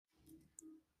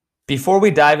Before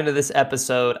we dive into this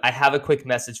episode, I have a quick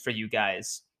message for you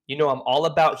guys. You know, I'm all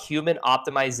about human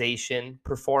optimization,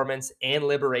 performance, and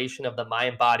liberation of the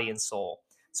mind, body, and soul.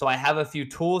 So I have a few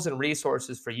tools and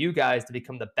resources for you guys to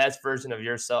become the best version of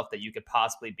yourself that you could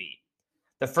possibly be.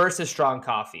 The first is Strong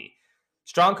Coffee.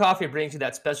 Strong Coffee brings you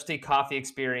that specialty coffee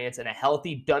experience and a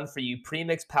healthy, done for you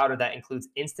premix powder that includes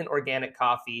instant organic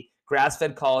coffee, grass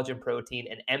fed collagen protein,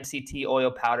 and MCT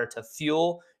oil powder to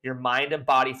fuel your mind and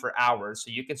body for hours so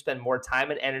you can spend more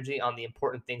time and energy on the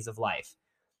important things of life.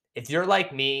 If you're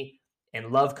like me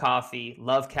and love coffee,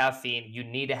 love caffeine, you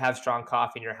need to have Strong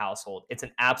Coffee in your household. It's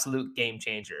an absolute game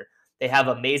changer. They have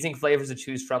amazing flavors to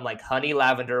choose from, like honey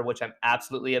lavender, which I'm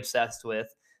absolutely obsessed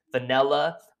with,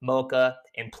 vanilla, mocha,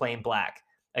 and plain black.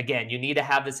 Again, you need to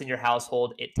have this in your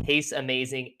household. It tastes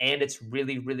amazing and it's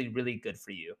really, really, really good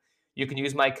for you. You can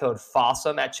use my code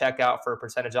FOSSUM at checkout for a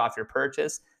percentage off your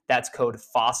purchase. That's code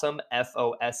FOSSUM,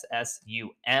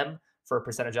 FOSSUM, for a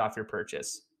percentage off your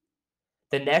purchase.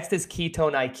 The next is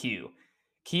Ketone IQ.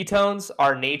 Ketones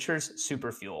are nature's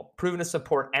superfuel, proven to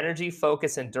support energy,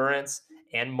 focus, endurance,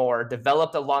 and more.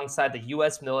 Developed alongside the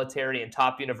U.S. military and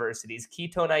top universities,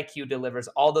 Ketone IQ delivers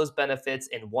all those benefits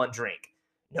in one drink.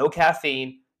 No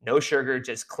caffeine, no sugar,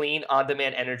 just clean,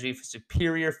 on-demand energy for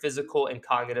superior physical and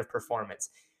cognitive performance.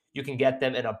 You can get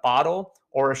them in a bottle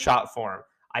or a shot form.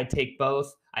 I take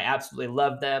both. I absolutely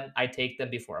love them. I take them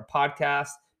before a podcast,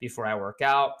 before I work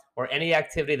out, or any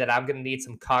activity that I'm going to need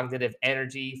some cognitive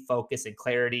energy, focus, and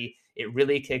clarity. It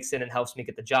really kicks in and helps me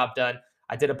get the job done.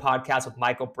 I did a podcast with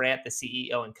Michael Brandt, the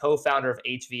CEO and co-founder of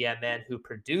HVMN, who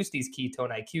produced these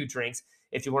Ketone IQ drinks.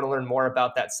 If you want to learn more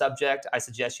about that subject, I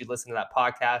suggest you listen to that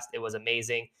podcast. It was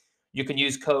amazing. You can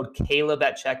use code Caleb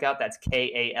at checkout. That's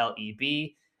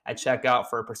KALEB at checkout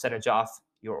for a percentage off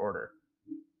your order.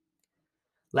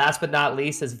 Last but not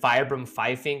least is Vibram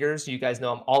 5 Fingers. You guys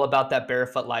know I'm all about that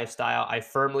barefoot lifestyle. I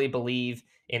firmly believe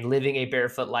in living a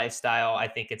barefoot lifestyle. I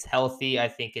think it's healthy. I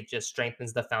think it just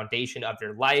strengthens the foundation of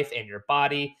your life and your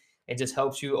body and just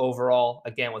helps you overall,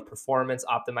 again, with performance,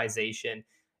 optimization,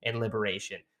 and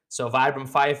liberation. So Vibram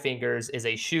 5 Fingers is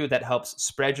a shoe that helps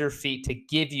spread your feet to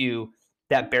give you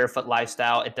that barefoot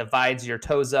lifestyle. It divides your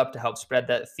toes up to help spread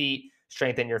that feet,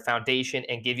 strengthen your foundation,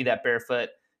 and give you that barefoot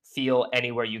feel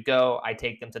anywhere you go. I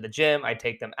take them to the gym. I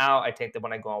take them out. I take them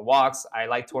when I go on walks. I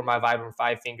like to wear my Vibram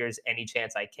 5 Fingers any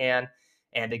chance I can.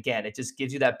 And again, it just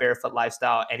gives you that barefoot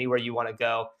lifestyle anywhere you want to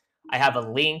go. I have a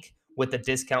link with the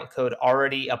discount code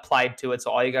already applied to it.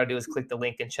 So all you got to do is click the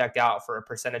link and check out for a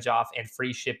percentage off and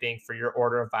free shipping for your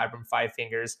order of Vibram 5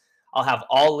 Fingers. I'll have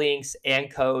all links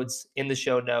and codes in the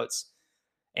show notes.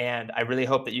 And I really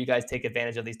hope that you guys take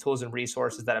advantage of these tools and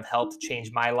resources that have helped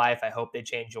change my life. I hope they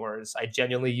change yours. I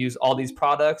genuinely use all these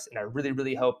products, and I really,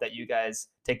 really hope that you guys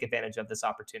take advantage of this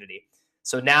opportunity.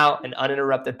 So now, an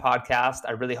uninterrupted podcast.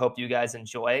 I really hope you guys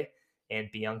enjoy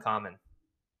and be uncommon.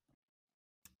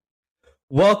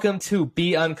 Welcome to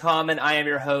Be Uncommon. I am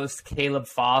your host, Caleb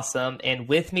Fossum, and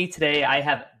with me today, I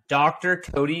have Dr.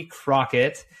 Cody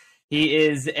Crockett. He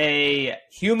is a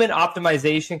human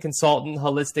optimization consultant,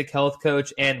 holistic health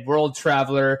coach, and world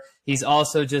traveler. He's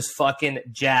also just fucking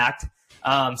jacked.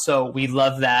 So we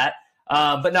love that.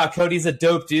 But no, Cody's a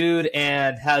dope dude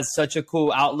and has such a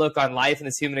cool outlook on life and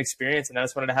his human experience. And I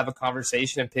just wanted to have a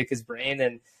conversation and pick his brain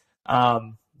and,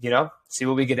 see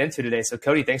what we get into today. So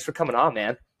Cody, thanks for coming on,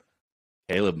 man.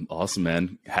 Caleb, awesome,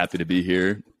 man. Happy to be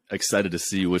here. Excited to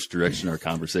see which direction our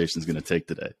conversation is going to take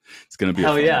today. It's going to be a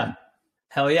fun one.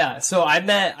 Hell yeah. So I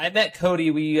met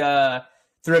Cody. We,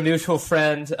 through a mutual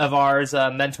friend of ours, a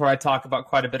mentor I talk about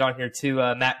quite a bit on here too,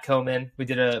 Matt Coman. We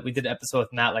did an episode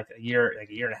with Matt like a year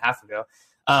and a half ago.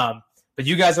 But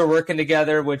you guys are working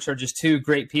together, which are just two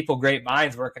great people, great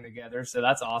minds working together. So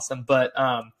that's awesome. But,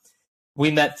 we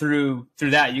met through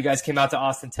that. You guys came out to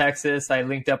Austin, Texas. I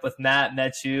linked up with Matt,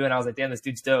 met you, and I was like, damn, this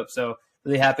dude's dope. So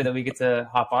really happy that we get to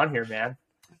hop on here, man.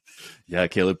 Yeah,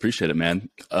 Caleb, appreciate it, man.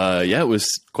 It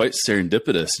was quite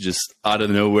serendipitous. Just out of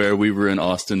nowhere, we were in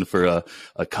Austin for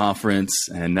a conference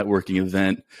and networking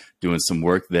event, doing some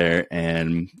work there.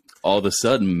 And all of a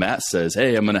sudden, Matt says,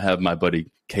 hey, I'm going to have my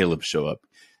buddy Caleb show up.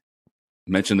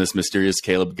 Mentioned this mysterious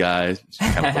Caleb guy,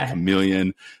 kind of a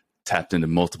chameleon, tapped into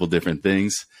multiple different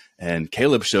things. And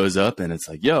Caleb shows up and it's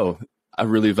like, yo, I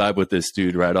really vibe with this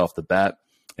dude right off the bat.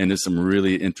 And there's some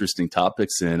really interesting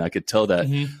topics. And I could tell that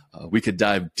we could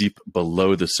dive deep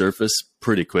below the surface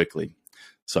pretty quickly.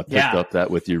 So I picked up that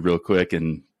with you real quick.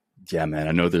 And yeah, man,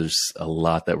 I know there's a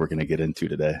lot that we're going to get into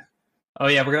today. Oh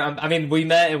yeah. We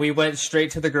met and we went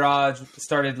straight to the garage,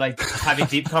 started like having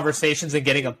deep conversations and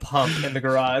getting a pump in the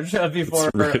garage before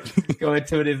going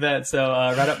to an event. So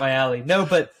right up my alley. No,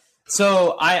 but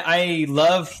So I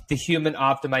love the human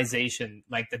optimization,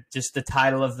 like just the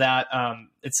title of that.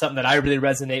 It's something that I really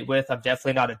resonate with. I'm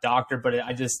definitely not a doctor, but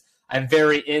I'm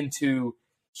very into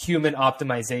human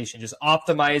optimization, just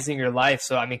optimizing your life.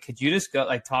 So I mean, could you just go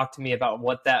talk to me about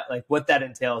what that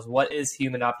entails? What is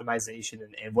human optimization,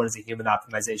 and what is a human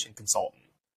optimization consultant?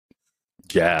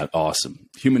 Yeah, awesome.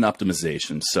 Human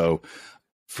optimization. So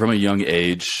from a young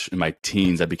age in my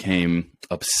teens, I became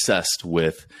obsessed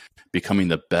with becoming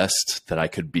the best that I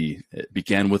could be. It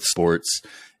began with sports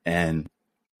and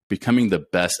becoming the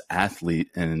best athlete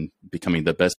and becoming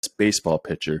the best baseball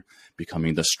pitcher,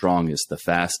 becoming the strongest, the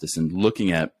fastest, and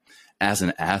looking at, as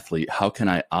an athlete, how can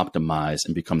I optimize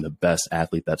and become the best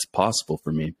athlete that's possible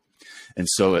for me? And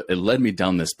so it led me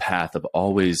down this path of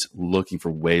always looking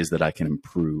for ways that I can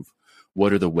improve.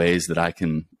 What are the ways that I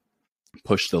can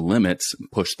push the limits,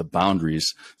 push the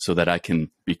boundaries so that I can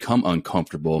become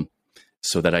uncomfortable,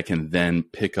 so that I can then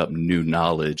pick up new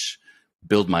knowledge,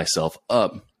 build myself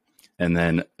up. And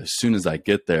then as soon as I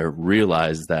get there,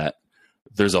 realize that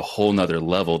there's a whole nother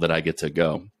level that I get to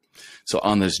go. So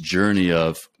on this journey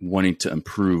of wanting to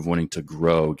improve, wanting to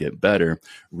grow, get better,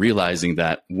 realizing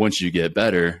that once you get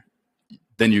better,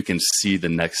 then you can see the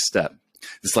next step.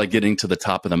 It's like getting to the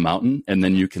top of the mountain, and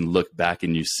then you can look back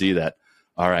and you see that,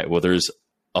 all right, well, there's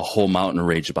a whole mountain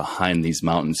range behind these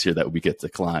mountains here that we get to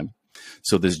climb.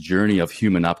 So this journey of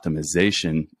human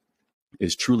optimization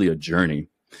is truly a journey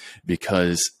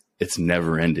because it's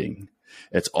never ending.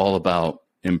 It's all about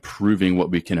improving what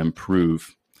we can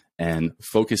improve and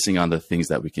focusing on the things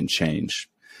that we can change,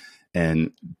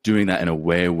 and doing that in a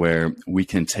way where we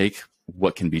can take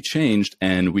what can be changed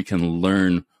and we can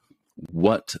learn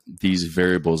what these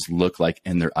variables look like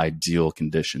in their ideal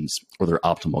conditions or their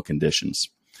optimal conditions.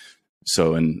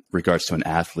 So in regards to an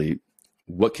athlete,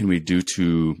 what can we do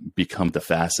to become the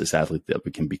fastest athlete that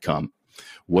we can become?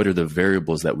 What are the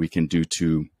variables that we can do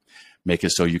to make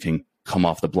it so you can come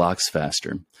off the blocks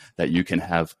faster, that you can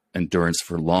have endurance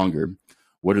for longer?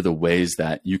 What are the ways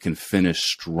that you can finish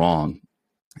strong?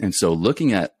 And so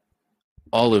looking at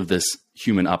all of this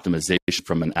human optimization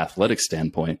from an athletic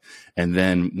standpoint, and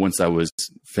then once I was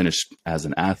finished as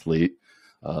an athlete,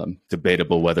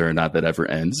 debatable whether or not that ever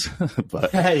ends,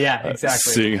 but yeah,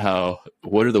 exactly. Seeing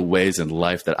what are the ways in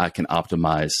life that I can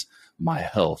optimize my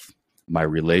health, my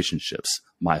relationships,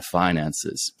 my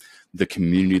finances, the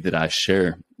community that I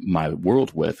share my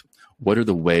world with. What are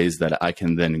the ways that I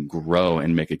can then grow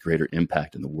and make a greater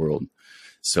impact in the world?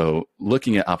 So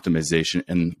looking at optimization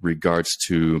in regards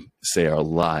to, say, our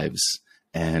lives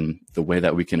and the way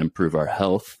that we can improve our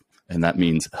health, and that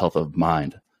means health of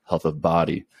mind, health of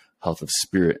body, health of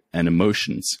spirit, and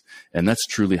emotions. And that's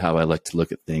truly how I like to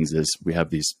look at things. Is we have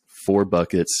these 4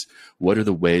 buckets. What are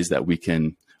the ways that we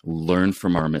can learn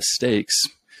from our mistakes,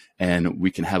 and we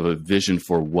can have a vision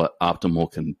for what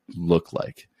optimal can look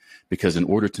like? Because in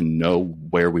order to know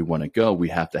where we want to go, we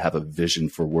have to have a vision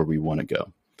for where we want to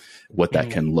go, what that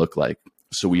can look like.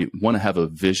 So we want to have a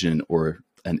vision or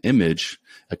an image,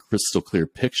 a crystal clear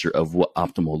picture of what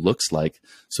optimal looks like,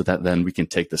 so that then we can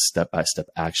take the step-by-step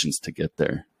actions to get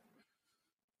there.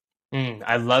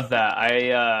 I love that.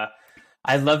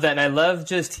 I love that. And I love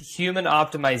just human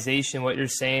optimization, what you're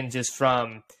saying, just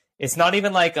from, it's not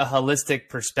even like a holistic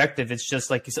perspective. It's just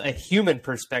like a human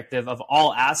perspective of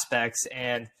all aspects.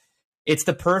 And it's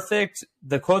the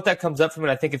quote that comes up from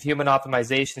when I think of human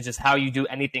optimization is just how you do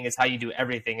anything is how you do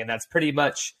everything. And that's pretty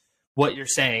much what you're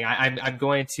saying. I'm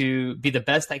going to be the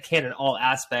best I can in all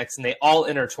aspects, and they all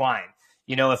intertwine.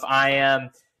 You know, if I am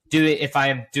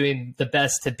doing the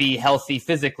best to be healthy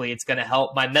physically, it's going to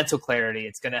help my mental clarity.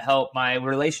 It's going to help my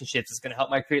relationships. It's going to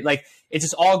help my career. Like, it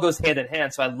just all goes hand in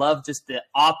hand. So I love just the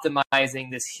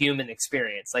optimizing this human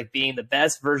experience, like being the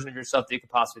best version of yourself that you could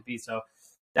possibly be. So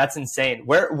that's insane.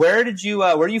 Where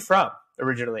are you from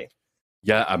originally?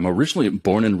 Yeah, I'm originally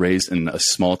born and raised in a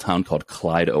small town called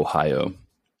Clyde, Ohio.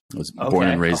 I was born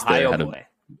and raised Ohio there. Boy.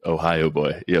 Ohio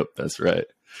boy. Yep, that's right.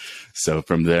 So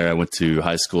from there, I went to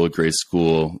high school, grade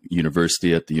school,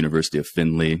 university at the University of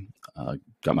Findlay,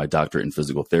 got my doctorate in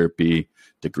physical therapy,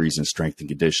 degrees in strength and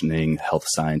conditioning, health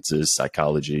sciences,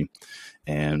 psychology.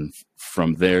 And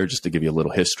from there, just to give you a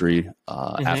little history,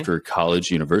 after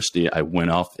college, university, I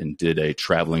went off and did a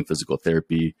traveling physical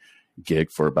therapy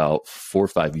gig for about 4 or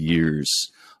 5 years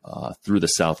through the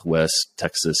Southwest,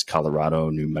 Texas, Colorado,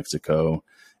 New Mexico,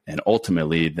 and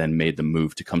ultimately then made the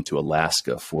move to come to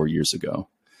Alaska 4 years ago.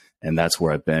 And that's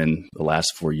where I've been the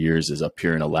last 4 years, is up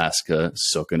here in Alaska,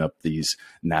 soaking up these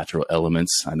natural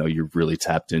elements. I know you're really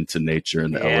tapped into nature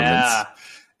and the elements.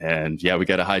 And yeah, we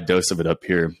got a high dose of it up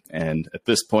here. And at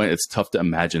this point, it's tough to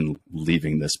imagine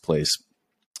leaving this place.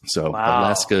 So Wow.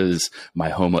 Alaska is my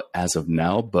home as of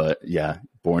now, but yeah,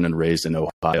 born and raised in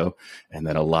Ohio, and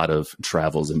then a lot of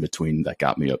travels in between that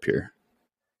got me up here.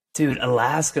 Dude,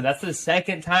 Alaska. That's the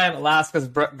second time Alaska's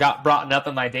got brought up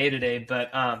in my day to day.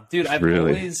 But dude, I've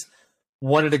Really? always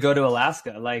wanted to go to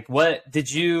Alaska. Like, what did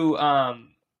you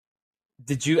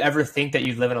ever think that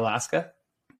you'd live in Alaska?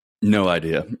 No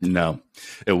idea. No,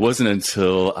 it wasn't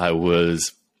until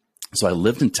so I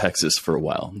lived in Texas for a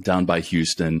while, down by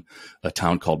Houston, a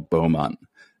town called Beaumont.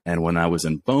 And when I was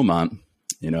in Beaumont,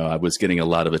 I was getting a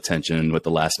lot of attention with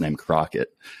the last name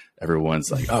Crockett.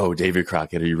 Everyone's like, "Oh, David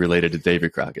Crockett, are you related to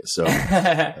David Crockett?" So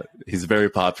he's very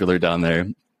popular down there.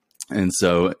 And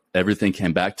so everything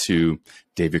came back to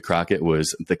David Crockett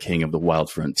was the king of the wild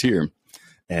frontier.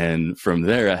 And from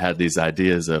there, I had these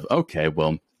ideas of, okay,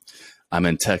 well, I'm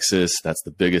in Texas. That's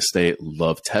the biggest state.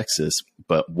 Love Texas.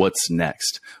 But what's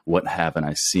next? What haven't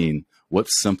I seen?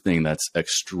 What's something that's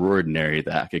extraordinary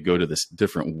that I could go to this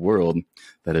different world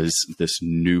that is this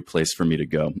new place for me to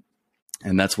go?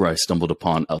 And that's where I stumbled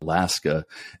upon Alaska.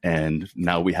 And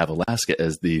now we have Alaska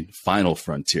as the final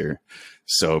frontier.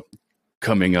 So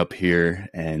coming up here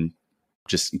and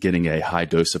just getting a high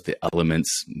dose of the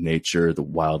elements, nature, the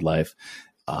wildlife.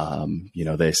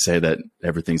 They say that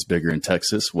everything's bigger in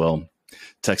Texas. Well,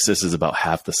 Texas is about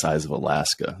half the size of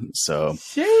Alaska. So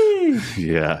Sheesh.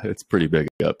 yeah, it's pretty big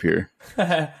up here.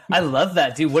 I love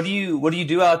that, dude. What do you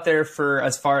do out there for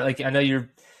as far like I know you're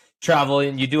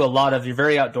traveling, you do a lot of you're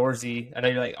very outdoorsy. I know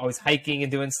you're like always hiking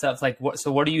and doing stuff. Like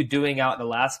what are you doing out in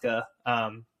Alaska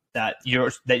that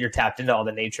you're tapped into all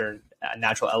the nature and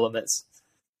natural elements?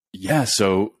 Yeah.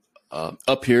 So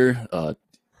up here,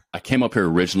 I came up here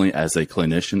originally as a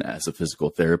clinician, as a physical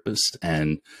therapist,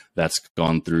 and that's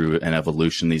gone through an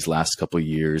evolution these last couple of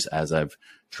years as I've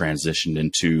transitioned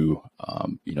into,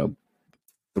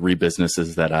 3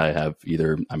 businesses that I have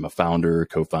either I'm a founder,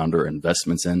 co-founder,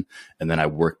 investments in, and then I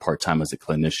work part-time as a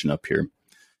clinician up here.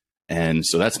 And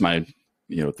so that's my,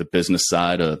 the business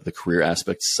side of the career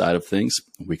aspect side of things.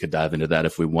 We could dive into that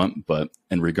if we want, but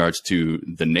in regards to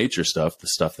the nature stuff, the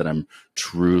stuff that I'm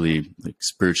truly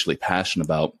spiritually passionate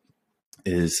about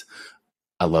is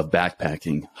I love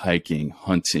backpacking, hiking,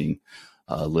 hunting,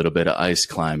 a little bit of ice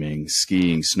climbing,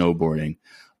 skiing, snowboarding.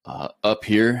 Up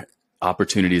here,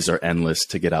 opportunities are endless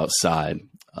to get outside.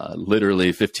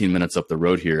 Literally 15 minutes up the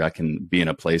road here, I can be in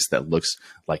a place that looks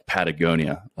like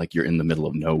Patagonia, like you're in the middle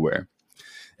of nowhere.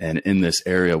 And in this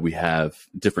area, we have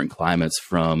different climates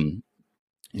from,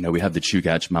 we have the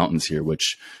Chugach Mountains here,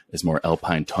 which is more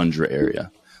alpine tundra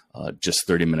area. Just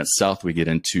 30 minutes south, we get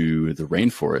into the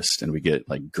rainforest and we get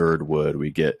like girdwood.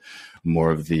 We get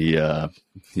more of the,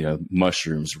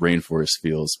 mushrooms, rainforest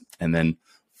feels. And then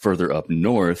further up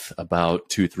north, about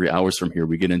 2-3 hours from here,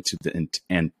 we get into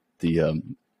the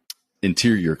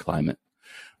interior climate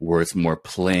where it's more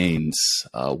plains,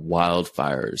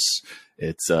 wildfires.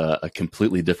 It's a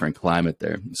completely different climate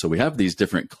there. So we have these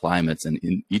different climates, and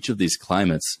in each of these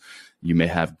climates, you may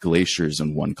have glaciers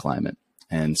in one climate.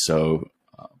 And so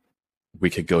we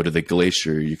could go to the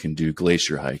glacier. You can do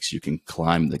glacier hikes. You can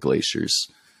climb the glaciers.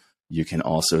 You can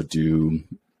also do,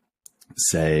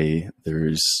 say,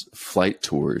 there's flight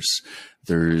tours.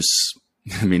 There's,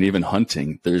 even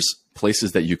hunting. There's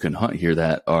places that you can hunt here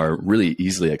that are really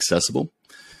easily accessible.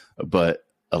 But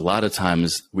a lot of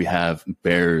times we have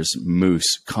bears,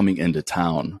 moose coming into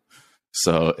town.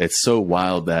 So it's so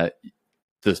wild that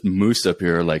the moose up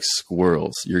here are like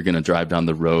squirrels. You're going to drive down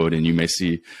the road and you may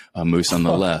see a moose on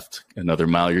the left. Another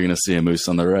mile, you're going to see a moose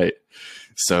on the right.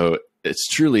 So it's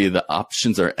truly, the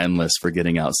options are endless for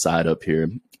getting outside up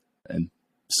here. And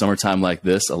summertime like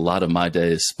this, a lot of my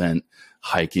day is spent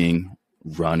hiking,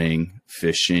 running,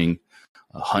 fishing.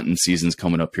 Hunting season's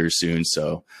coming up here soon,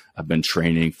 so I've been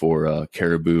training for a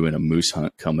caribou and a moose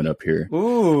hunt coming up here.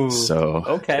 Ooh, so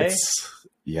okay.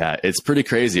 It's pretty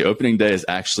crazy. Opening day is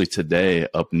actually today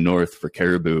up north for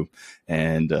caribou,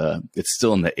 and it's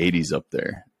still in the 80s up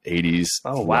there. 80s,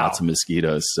 oh, wow. Lots of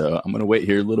mosquitoes. So I'm going to wait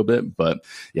here a little bit. But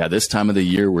yeah, this time of the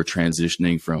year, we're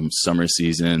transitioning from summer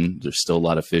season. There's still a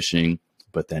lot of fishing,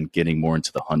 but then getting more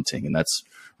into the hunting. And that's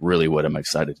really what I'm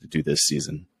excited to do this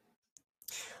season.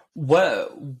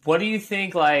 What do you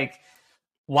think, like,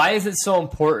 why is it so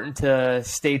important to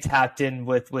stay tapped in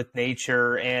with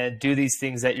nature and do these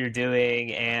things that you're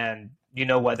doing? And,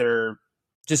 whether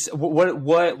just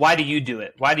why do you do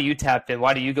it? Why do you tap in?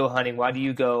 Why do you go hunting? Why do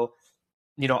you go,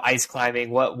 ice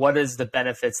climbing? What is the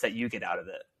benefits that you get out of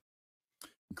it?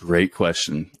 Great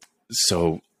question.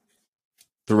 So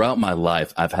throughout my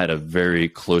life, I've had a very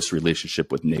close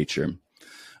relationship with nature.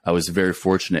 I was very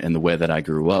fortunate in the way that I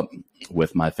grew up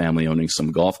with my family owning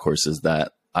some golf courses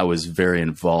that I was very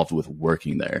involved with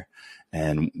working there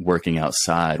and working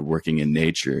outside, working in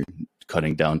nature,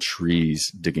 cutting down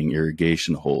trees, digging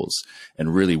irrigation holes,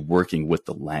 and really working with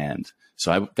the land.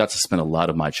 So I got to spend a lot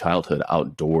of my childhood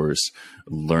outdoors,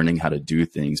 learning how to do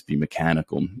things, be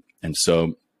mechanical. And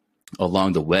so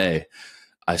along the way,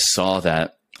 I saw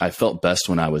that I felt best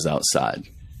when I was outside.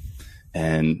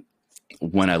 And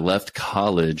when I left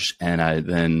college and I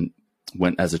then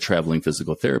went as a traveling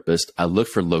physical therapist, I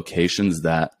looked for locations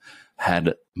that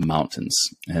had mountains,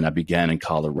 and I began in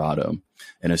Colorado.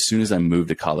 And as soon as I moved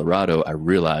to Colorado, I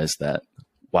realized that,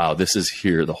 wow, this is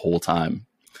here the whole time.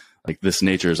 Like, this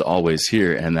nature is always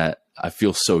here, and that I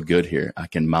feel so good here. I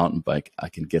can mountain bike. I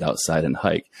can get outside and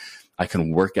hike. I can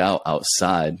work out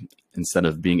outside instead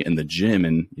of being in the gym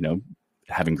and,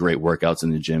 having great workouts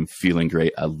in the gym, feeling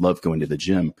great. I love going to the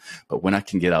gym, but when I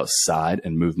can get outside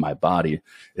and move my body,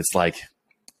 it's like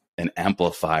an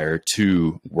amplifier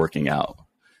to working out.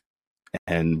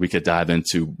 And we could dive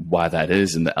into why that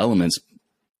is in the elements.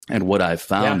 And what I've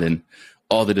found in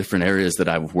all the different areas that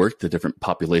I've worked, the different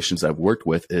populations I've worked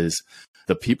with, is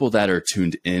the people that are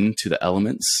tuned in to the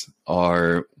elements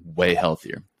are way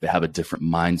healthier. They have a different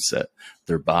mindset.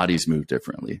 Their bodies move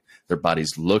differently. Their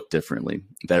bodies look differently.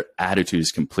 Their attitude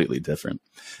is completely different.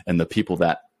 And the people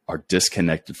that are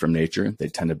disconnected from nature, they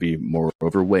tend to be more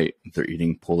overweight. They're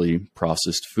eating poorly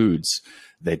processed foods.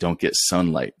 They don't get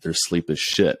sunlight. Their sleep is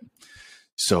shit.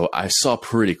 So I saw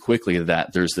pretty quickly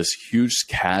that there's this huge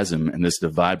chasm and this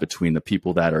divide between the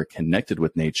people that are connected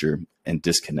with nature and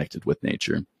disconnected with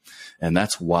nature. And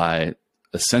that's why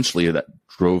essentially that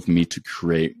drove me to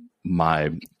create my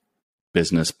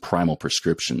business, Primal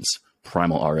Prescriptions,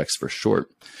 Primal RX for short,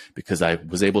 because I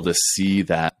was able to see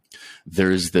that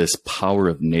there's this power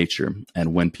of nature.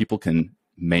 And when people can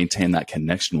maintain that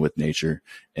connection with nature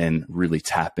and really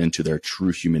tap into their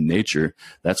true human nature,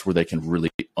 that's where they can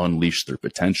really unleash their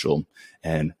potential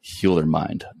and heal their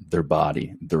mind, their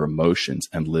body, their emotions,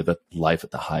 and live a life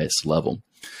at the highest level.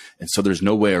 And so there's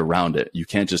no way around it. You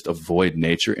can't just avoid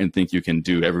nature and think you can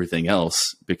do everything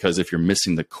else, because if you're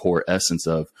missing the core essence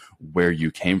of where you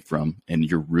came from and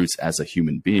your roots as a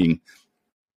human being,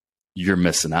 you're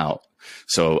missing out.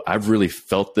 So I've really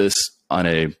felt this on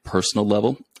a personal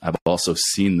level. I've also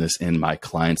seen this in my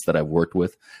clients that I've worked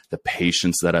with, the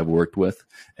patients that I've worked with,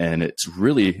 and it's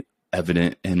really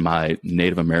evident in my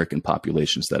Native American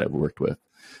populations that I've worked with.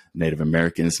 Native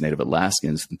Americans, Native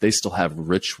Alaskans, they still have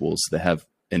rituals. They have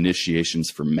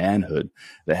initiations for manhood.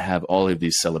 They have all of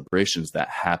these celebrations that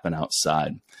happen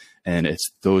outside. And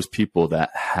it's those people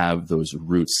that have those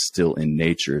roots still in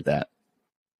nature, that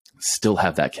still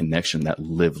have that connection, that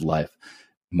live life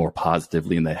more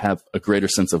positively, and they have a greater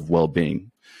sense of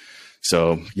well-being.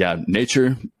 So yeah,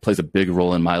 nature plays a big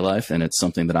role in my life, and it's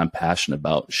something that I'm passionate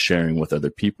about sharing with other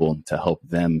people to help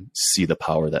them see the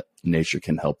power that nature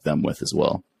can help them with as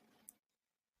well.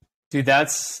 Dude,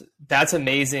 that's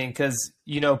amazing, because,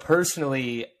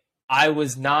 personally, I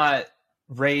was not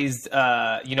raised,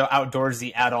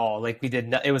 outdoorsy at all. Like,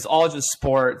 it was all just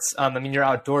sports. You're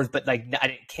outdoors, but like, I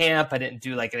didn't camp. I didn't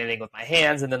do like anything with my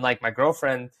hands. And then like my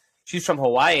girlfriend, she's from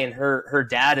Hawaii, and her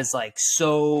dad is like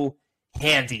so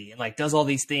handy and like does all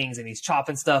these things, and he's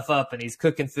chopping stuff up and he's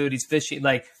cooking food, he's fishing,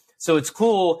 like, so it's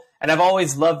cool. And I've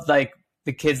always loved like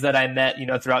the kids that I met,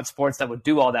 throughout sports that would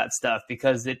do all that stuff,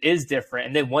 because it is different.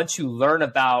 And then once you learn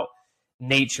about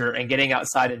nature and getting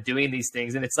outside and doing these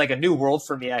things, and it's like a new world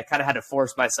for me, I kind of had to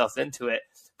force myself into it,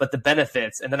 but the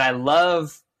benefits. And then I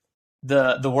love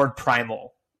the word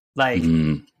primal, like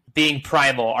being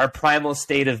primal, our primal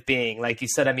state of being. Like you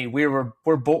said, we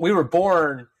were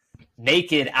born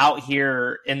naked out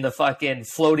here in the fucking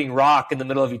floating rock in the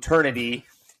middle of eternity,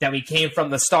 that we came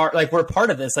from the start. Like, we're part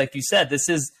of this. Like you said, this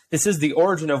is the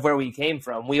origin of where we came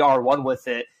from. We are one with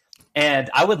it.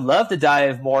 And I would love to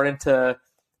dive more into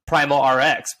Primal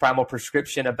RX, Primal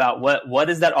Prescription, about what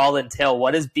does that all entail?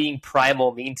 What does being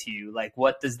primal mean to you? Like,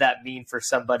 what does that mean for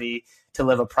somebody to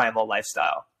live a primal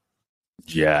lifestyle?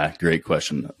 Yeah, great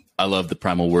question. I love the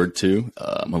primal word too.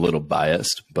 I'm a little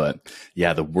biased, but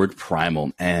yeah, the word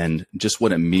primal and just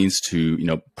what it means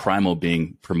to, primal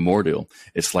being primordial.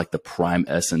 It's like the prime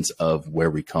essence of where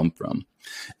we come from.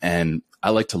 And I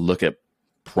like to look at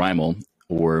primal,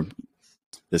 or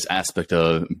this aspect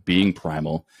of being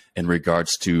primal, in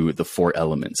regards to the four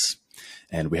elements.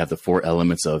 And we have the four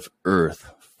elements of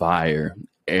earth, fire,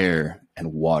 air,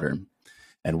 and water.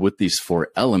 And with these four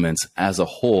elements as a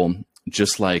whole,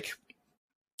 just like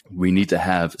we need to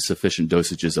have sufficient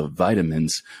dosages of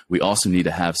vitamins, we also need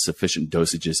to have sufficient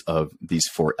dosages of these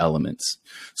four elements.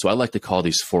 So I like to call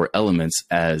these four elements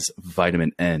as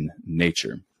vitamin N,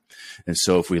 nature. And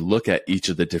so if we look at each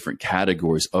of the different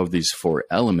categories of these 4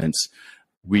 elements,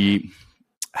 we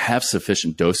have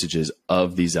sufficient dosages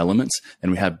of these elements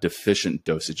and we have deficient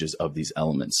dosages of these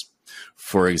elements.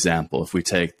 For example, if we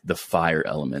take the fire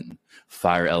element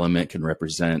can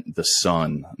represent the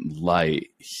sun, light,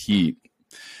 heat.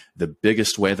 The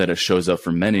biggest way that it shows up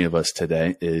for many of us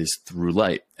today is through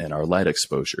light and our light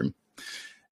exposure.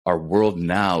 Our world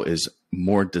now is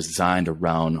more designed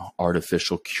around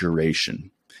artificial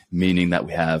curation, meaning that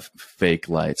we have fake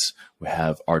lights, we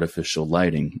have artificial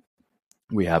lighting,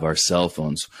 we have our cell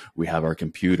phones, we have our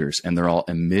computers, and they're all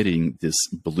emitting this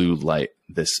blue light,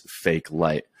 this fake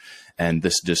light. And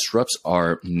this disrupts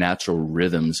our natural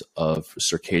rhythms of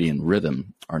circadian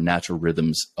rhythm, our natural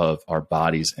rhythms of our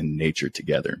bodies and nature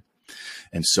together.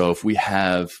 And so if we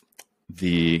have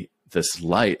this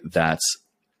light that's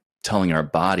telling our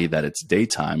body that it's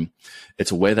daytime,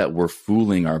 it's a way that we're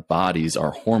fooling our bodies,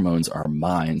 our hormones, our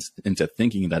minds into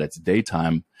thinking that it's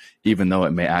daytime, even though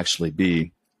it may actually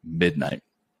be midnight.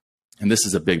 And this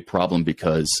is a big problem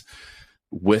because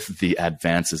with the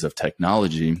advances of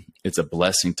technology, it's a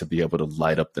blessing to be able to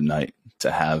light up the night, to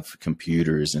have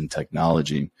computers and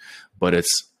technology, but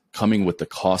it's coming with the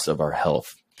cost of our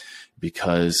health,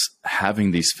 because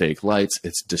having these fake lights,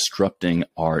 it's disrupting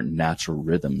our natural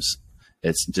rhythms.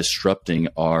 It's disrupting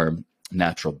our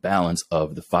natural balance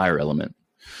of the fire element.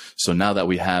 So now that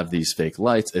we have these fake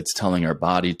lights, it's telling our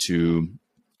body to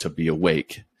be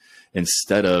awake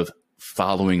instead of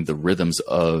following the rhythms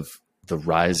of the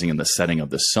rising and the setting of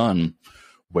the sun,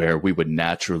 where we would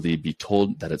naturally be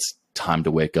told that it's time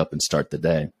to wake up and start the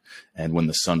day. And when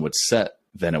the sun would set,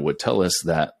 then it would tell us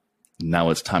that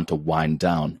now it's time to wind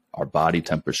down. Our body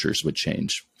temperatures would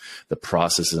change. The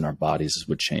processes in our bodies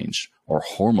would change. Our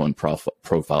hormone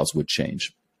profiles would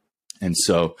change. And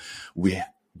so we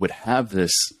would have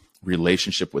this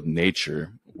relationship with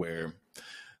nature where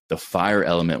the fire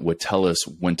element would tell us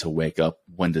when to wake up,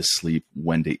 when to sleep,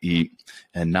 when to eat.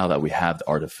 And now that we have the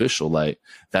artificial light,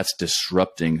 that's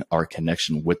disrupting our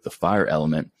connection with the fire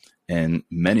element. And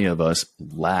many of us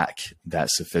lack that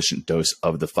sufficient dose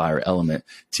of the fire element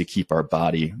to keep our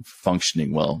body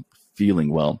functioning well,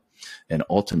 feeling well, and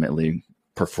ultimately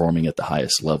performing at the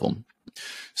highest level.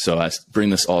 So I bring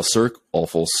this all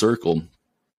full circle.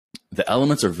 The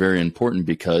elements are very important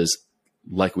because,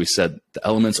 like we said, the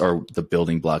elements are the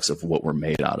building blocks of what we're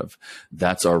made out of.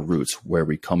 That's our roots, where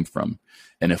we come from.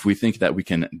 And if we think that we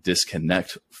can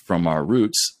disconnect from our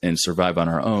roots and survive on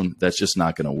our own, that's just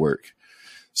not going to work.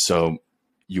 So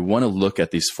you want to look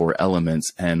at these 4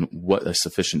 elements and what a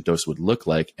sufficient dose would look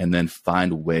like, and then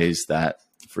find ways that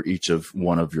for each of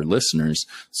one of your listeners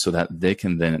so that they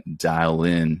can then dial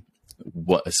in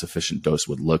what a sufficient dose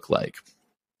would look like.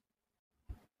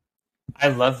 I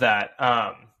love that.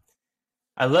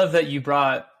 I love that you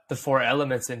brought the 4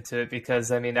 elements into it,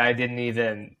 because I mean, I didn't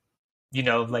even,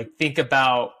 think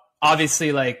about,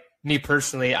 obviously, like me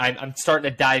personally, I'm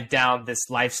starting to dive down this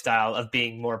lifestyle of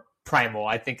being more primal.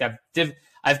 I think I've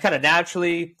kind of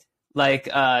naturally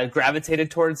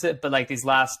gravitated towards it, but like these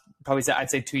last, probably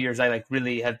I'd say 2 years, I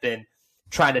really have been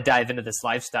trying to dive into this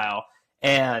lifestyle.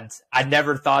 And I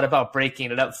never thought about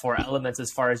breaking it up 4 elements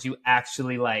as far as you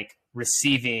actually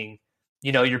receiving,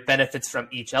 your benefits from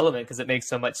each element, because it makes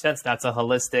so much sense. That's a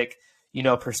holistic,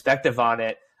 perspective on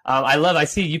it. I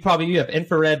see you have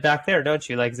infrared back there, don't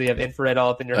you? So you have infrared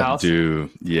all up in your house? I do.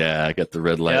 Yeah. I got the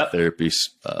red light therapy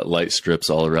light strips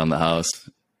all around the house.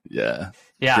 Yeah.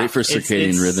 Yeah. Great for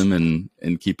circadian rhythm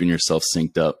and keeping yourself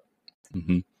synced up.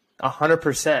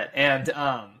 100%. And,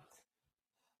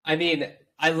 I mean,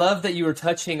 I love that you were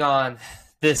touching on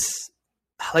this.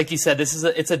 Like you said,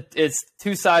 it's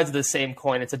 2 sides of the same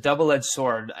coin. It's a double-edged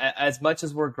sword. As much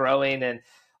as we're growing and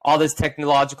all this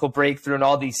technological breakthrough and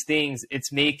all these things,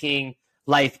 it's making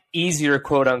life easier,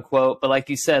 quote unquote. But like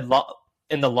you said,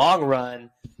 in the long run,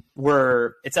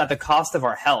 it's at the cost of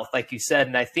our health, like you said.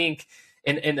 And I think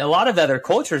in a lot of other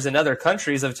cultures and other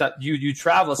countries, you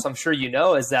travel, so I'm sure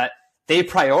is that they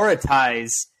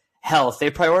prioritize health. They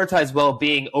prioritize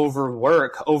well-being over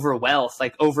work, over wealth,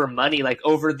 over money,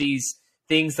 over these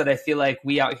things that I feel like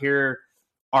we out here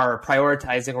are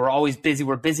prioritizing. We're always busy.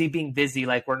 We're busy being busy.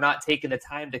 We're not taking the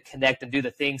time to connect and do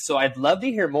the things. So I'd love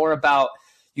to hear more about,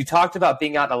 you talked about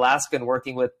being out in Alaska and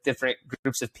working with different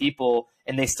groups of people,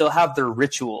 and they still have their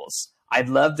rituals. I'd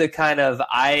love to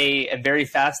I am very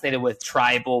fascinated with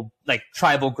tribal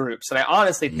groups. And I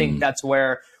honestly think that's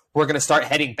where we're going to start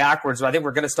heading backwards. I think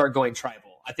we're going to start going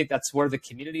tribal. I think that's where the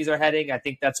communities are heading. I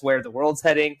think that's where the world's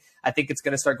heading. I think it's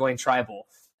going to start going tribal.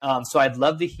 So I'd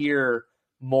love to hear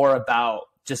more about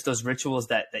just those rituals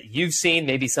that you've seen,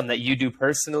 maybe some that you do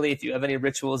personally, if you have any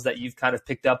rituals that you've kind of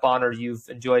picked up on or you've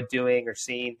enjoyed doing or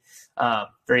seen.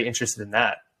 Very interested in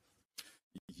that.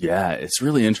 Yeah, it's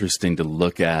really interesting to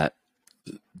look at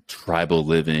tribal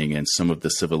living and some of the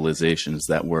civilizations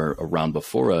that were around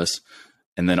before us,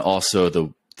 and then also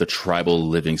the tribal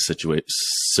living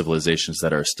civilizations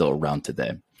that are still around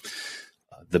today.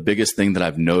 The biggest thing that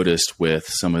I've noticed with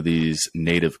some of these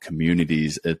native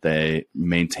communities is they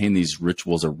maintain these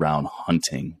rituals around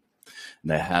hunting.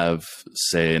 They have,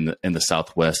 say, in the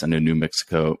Southwest, I know New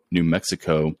Mexico,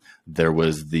 there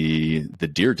was the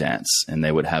deer dance, and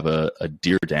they would have a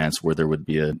deer dance where there would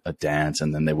be a dance,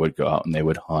 and then they would go out and they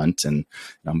would hunt. And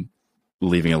I'm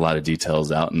leaving a lot of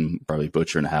details out and probably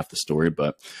butchering half the story,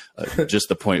 but just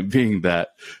the point being that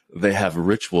they have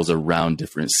rituals around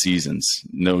different seasons.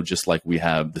 No, just like we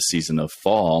have the season of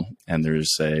fall, and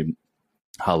there's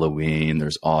Halloween,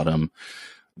 there's autumn.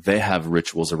 They have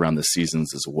rituals around the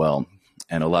seasons as well.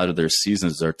 And a lot of their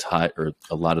seasons are tied, or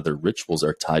a lot of their rituals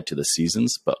are tied to the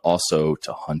seasons, but also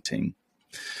to hunting.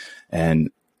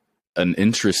 And an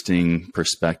interesting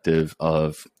perspective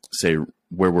of, say,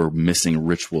 where we're missing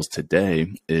rituals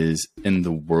today is in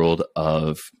the world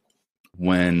of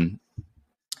when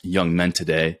young men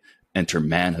today enter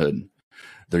manhood.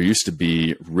 There used to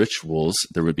be rituals.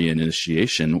 There would be an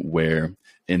initiation where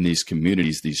in these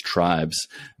communities, these tribes,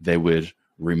 they would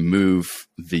remove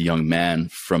the young man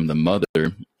from the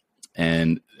mother.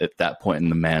 And at that point in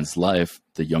the man's life,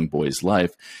 the young boy's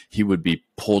life, he would be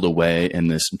pulled away in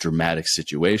this dramatic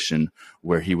situation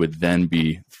where he would then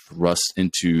be thrust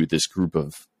into this group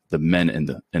of the men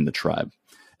in the tribe.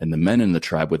 And the men in the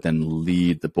tribe would then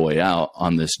lead the boy out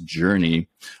on this journey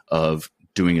of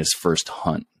doing his first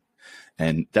hunt.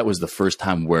 And that was the first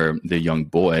time where the young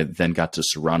boy then got to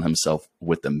surround himself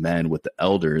with the men, with the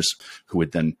elders, who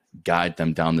would then guide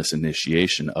them down this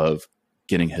initiation of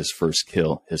getting his first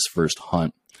kill, his first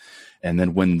hunt. And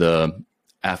then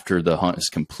after the hunt is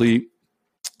complete,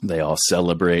 they all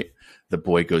celebrate. The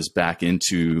boy goes back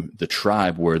into the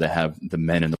tribe where they have the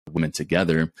men and the women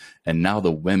together. And now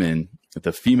the women,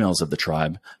 the females of the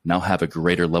tribe, now have a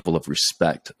greater level of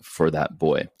respect for that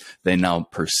boy. They now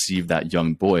perceive that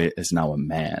young boy as now a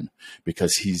man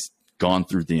because he's gone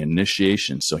through the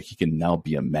initiation, so he can now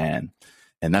be a man.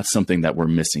 And that's something that we're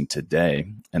missing today.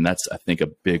 And that's, I think, a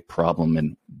big problem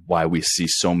in why we see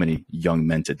so many young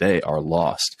men today are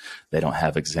lost. They don't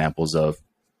have examples of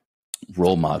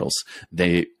role models.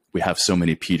 We have so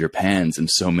many Peter Pans and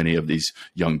so many of these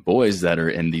young boys that are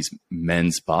in these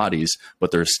men's bodies,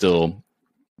 but they're still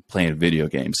playing video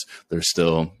games. They're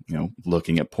still,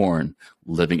 looking at porn,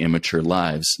 living immature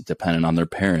lives, dependent on their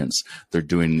parents. They're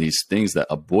doing these things that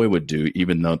a boy would do,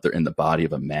 even though they're in the body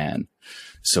of a man.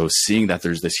 So seeing that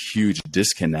there's this huge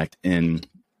disconnect in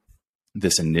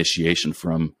this initiation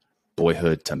from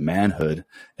boyhood to manhood,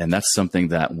 and that's something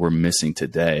that we're missing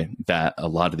today, that a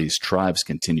lot of these tribes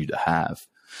continue to have.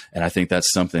 And I think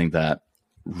that's something that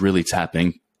really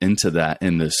tapping into that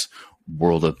in this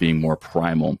world of being more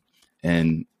primal.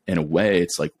 And in a way,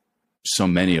 it's like so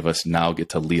many of us now get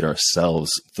to lead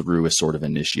ourselves through a sort of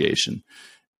initiation.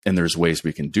 And there's ways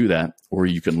we can do that, or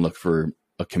you can look for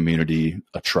a community,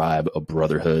 a tribe, a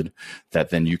brotherhood that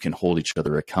then you can hold each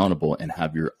other accountable and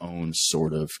have your own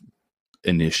sort of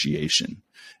initiation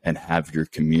and have your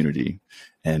community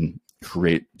and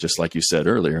create, just like you said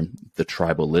earlier, the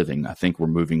tribal living. I think we're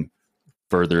moving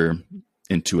further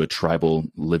into a tribal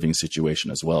living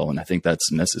situation as well. And I think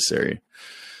that's necessary.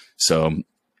 So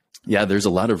yeah, there's a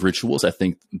lot of rituals. I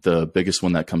think the biggest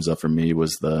one that comes up for me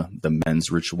was the men's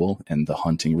ritual and the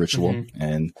hunting ritual. Mm-hmm.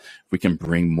 And if we can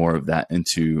bring more of that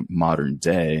into modern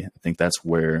day, I think that's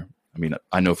where,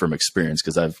 I know from experience,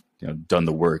 because I've done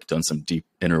the work, done some deep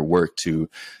inner work to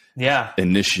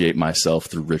initiate myself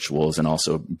through rituals, and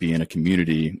also be in a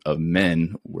community of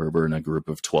men where we're in a group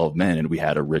of 12 men and we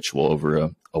had a ritual over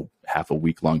a half a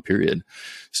week long period.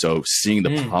 So seeing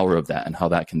the power of that and how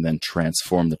that can then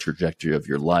transform the trajectory of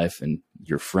your life and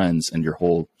your friends and your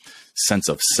whole sense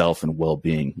of self and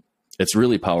well-being, it's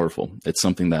really powerful. It's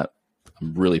something that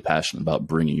I'm really passionate about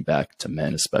bringing back to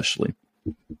men, especially.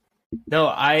 No,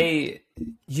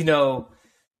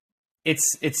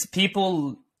 it's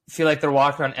people feel like they're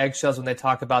walking on eggshells when they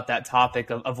talk about that topic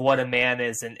of what a man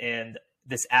is and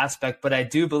this aspect. But I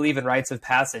do believe in rites of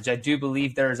passage. I do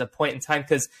believe there is a point in time,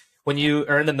 because when you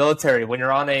are in the military, when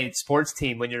you're on a sports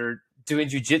team, when you're doing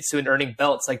jujitsu and earning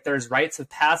belts, like there's rites of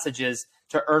passages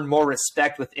to earn more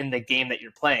respect within the game that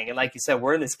you're playing. And like you said,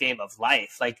 we're in this game of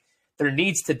life. Like there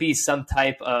needs to be some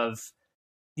type of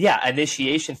yeah,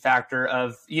 initiation factor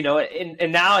of, you know,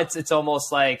 and now it's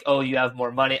almost like, oh, you have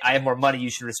more money, I have more money, you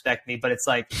should respect me. But it's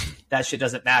like, that shit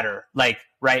doesn't matter. Like,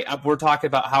 right, we're talking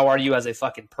about, how are you as a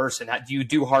fucking person? Do you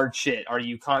do hard shit? Are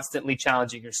you constantly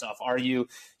challenging yourself? Are you,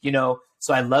 you know?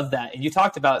 So I love that. And you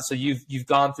talked about, so you've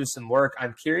gone through some work.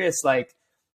 I'm curious, like,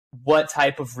 what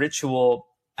type of ritual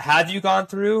have you gone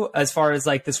through, as far as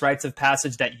like this rites of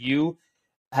passage that you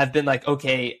have been like,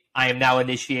 okay, I am now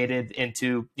initiated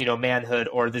into, you know, manhood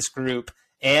or this group,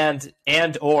 and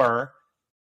or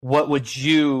what would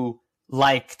you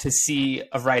like to see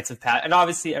of rites of passage? And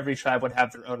obviously every tribe would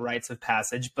have their own rites of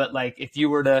passage, but like, if you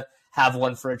were to have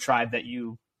one for a tribe that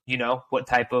you know, what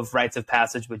type of rites of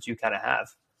passage would you kind of have?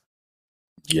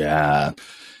 Yeah.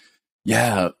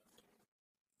 Yeah.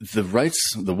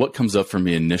 What comes up for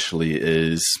me initially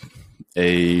is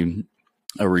a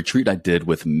retreat I did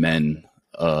with men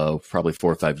probably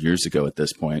 4 or 5 years ago at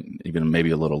this point, even maybe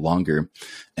a little longer.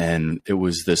 And it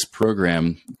was this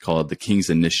program called the King's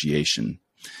Initiation.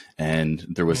 And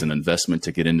there was an investment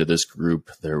to get into this group.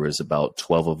 There was about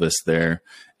 12 of us there.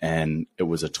 And it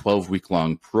was a 12-week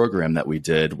long program that we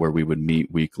did, where we would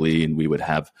meet weekly, and we would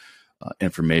have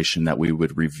information that we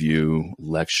would review,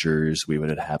 lectures, we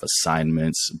would have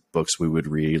assignments, books we would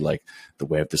read, like The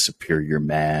Way of the Superior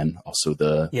Man, also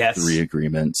the Three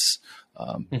Agreements,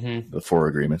 the Four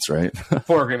Agreements, right?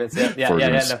 Four Agreements,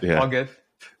 yeah. All good.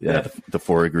 Yeah, the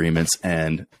Four Agreements,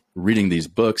 and reading these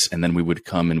books. And then we would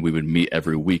come and we would meet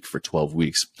every week for 12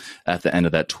 weeks. At the end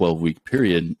of that 12-week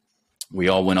period, we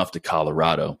all went off to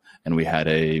Colorado, and we had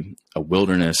a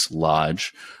wilderness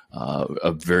lodge,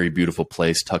 a very beautiful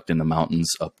place tucked in the mountains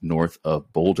up north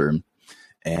of Boulder.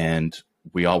 And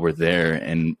we all were there.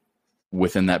 And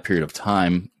within that period of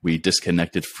time, we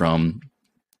disconnected from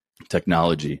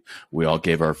technology. We all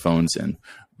gave our phones in.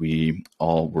 We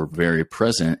all were very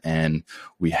present, and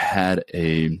we had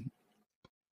a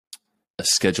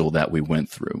schedule that we went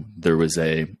through. There was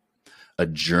a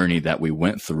journey that we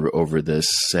went through over this,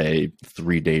 say,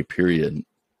 3-day period.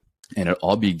 And it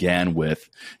all began with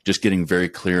just getting very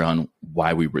clear on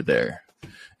why we were there,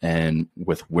 and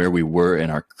with where we were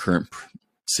in our current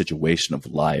situation of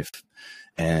life,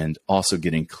 and also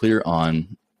getting clear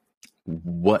on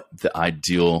what the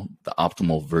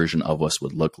optimal version of us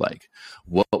would look like.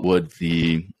 What would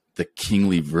the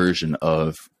kingly version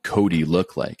of Cody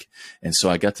look like? And so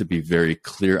I got to be very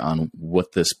clear on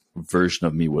what this version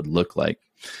of me would look like.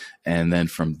 And then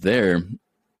from there,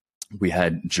 we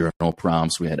had journal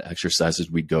prompts, we had exercises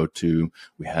we'd go to,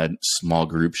 we had small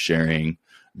group sharing,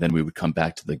 then we would come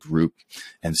back to the group.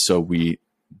 And so we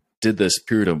did this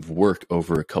period of work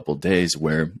over a couple of days,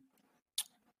 where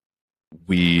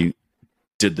we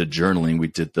did the journaling, we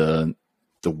did the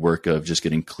work of just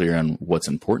getting clear on what's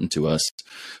important to us.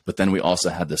 But then we also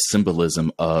had the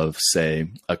symbolism of, say,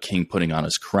 a king putting on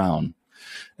his crown.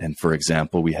 And for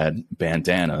example, we had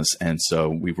bandanas. And so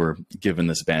we were given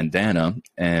this bandana.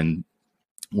 And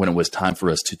when it was time for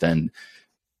us to then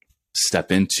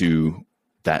step into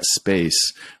that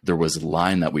space, there was a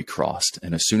line that we crossed.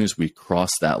 And as soon as we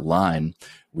crossed that line,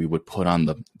 we would put on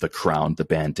the crown, the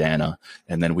bandana,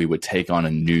 and then we would take on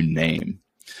a new name.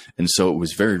 And so it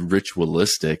was very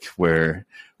ritualistic, where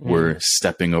we're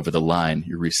stepping over the line,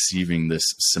 you're receiving this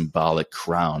symbolic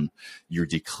crown, you're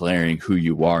declaring who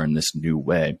you are in this new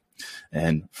way.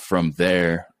 And from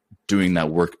there, doing that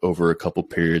work over a couple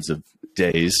periods of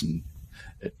days, and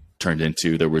it turned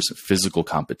into, there was physical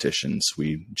competitions.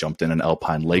 We jumped in an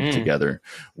alpine lake together.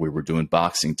 We were doing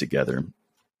boxing together,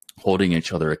 holding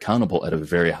each other accountable at a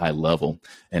very high level.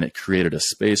 And it created a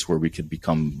space where we could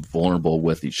become vulnerable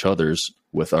with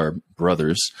with our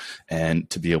brothers, and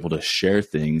to be able to share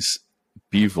things,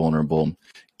 be vulnerable,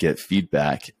 get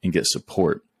feedback, and get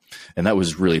support. And that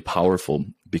was really powerful,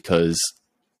 because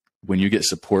when you get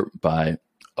support by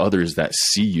others that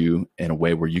see you in a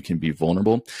way where you can be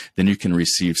vulnerable, then you can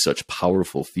receive such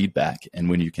powerful feedback. And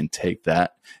when you can take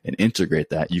that and integrate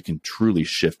that, you can truly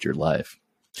shift your life.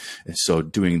 And so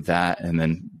doing that, and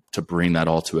then to bring that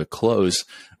all to a close,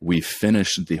 we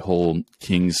finished the whole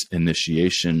King's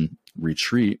Initiation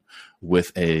retreat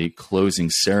with a closing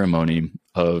ceremony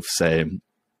of, say,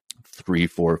 3,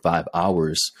 4, 5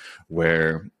 hours,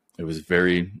 where it was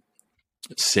very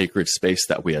sacred space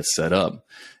that we had set up.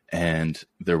 And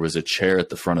there was a chair at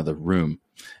the front of the room,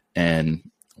 and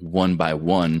one by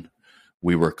one,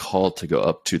 we were called to go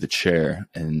up to the chair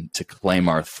and to claim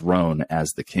our throne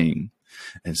as the king.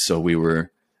 And so we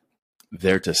were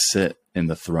there to sit in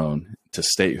the throne, to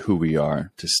state who we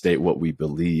are, to state what we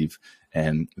believe,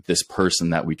 and this person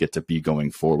that we get to be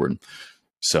going forward.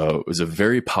 So it was a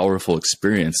very powerful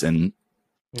experience, and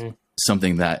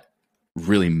something that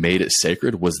really made it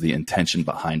sacred was the intention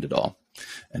behind it all.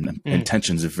 And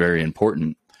intentions are very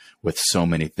important with so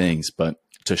many things, but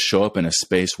to show up in a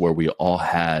space where we all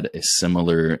had a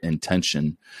similar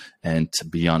intention and to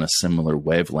be on a similar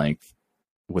wavelength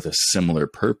with a similar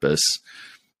purpose,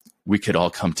 we could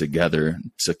all come together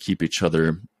to keep each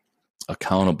other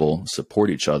accountable, support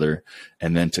each other,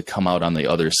 and then to come out on the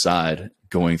other side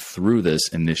going through this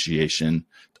initiation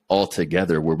all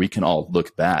together, where we can all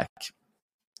look back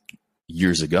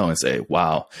years ago and say,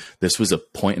 wow, this was a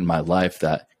point in my life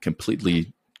that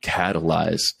completely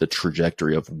catalyzed the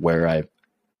trajectory of where I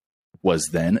was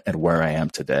then and where I am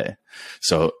today.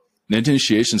 So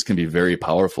initiations can be very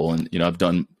powerful. And, I've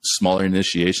done smaller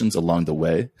initiations along the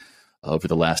way over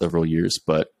the last several years,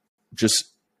 but just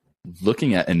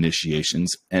looking at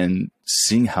initiations and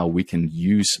seeing how we can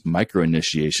use micro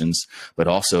initiations, but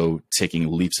also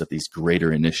taking leaps at these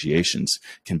greater initiations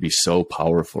can be so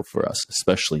powerful for us,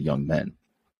 especially young men.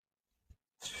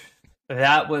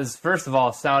 That was, first of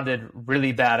all, sounded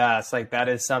really badass. Like, that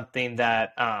is something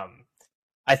that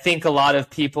I think a lot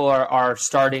of people are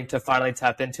starting to finally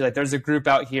tap into. Like, there's a group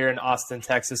out here in Austin,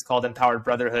 Texas called Empowered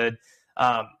Brotherhood.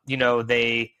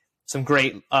 Some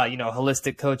great,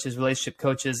 holistic coaches, relationship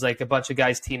coaches, like a bunch of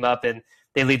guys team up and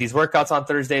they lead these workouts on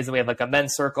Thursdays. And we have like a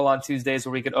men's circle on Tuesdays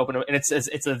where we could open them. And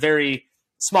it's a very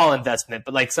small investment,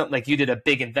 but like something like you did a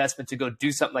big investment to go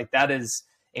do something like that is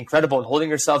incredible. And holding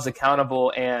yourselves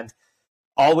accountable and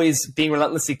always being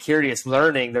relentlessly curious,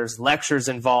 learning. There's lectures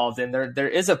involved, and there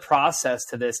is a process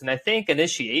to this. And I think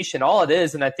initiation, all it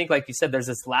is, and I think, like you said, there's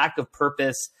this lack of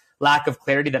purpose, lack of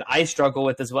clarity that I struggle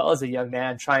with as well as a young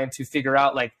man, trying to figure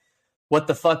out, like, what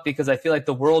the fuck, because I feel like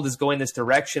the world is going this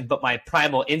direction, but my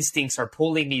primal instincts are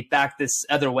pulling me back this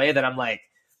other way that I'm like,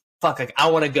 fuck, like, I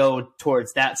want to go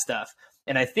towards that stuff.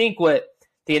 And I think what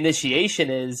the initiation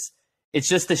is, it's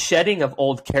just the shedding of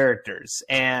old characters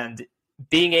and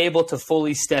being able to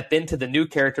fully step into the new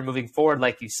character moving forward,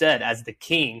 like you said, as the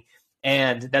king.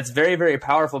 And that's very, very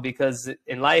powerful, because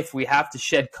in life we have to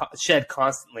shed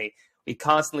constantly. We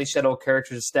constantly shed old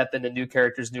characters, step into new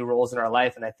characters, new roles in our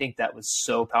life. And I think that was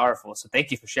so powerful. So thank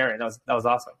you for sharing. That was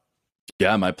awesome.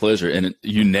 Yeah, my pleasure. And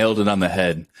you nailed it on the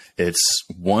head. It's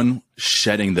one,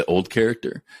 shedding the old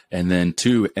character, and then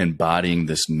two, embodying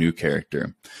this new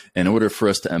character. In order for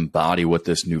us to embody what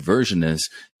this new version is,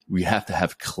 we have to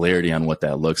have clarity on what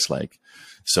that looks like.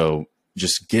 So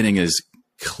just getting as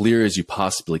clear as you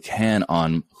possibly can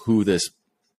on who this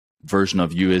version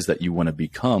of you is that you want to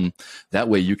become. That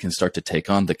way you can start to take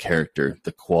on the character,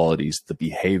 the qualities, the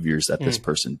behaviors that this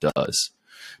person does.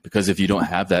 Because if you don't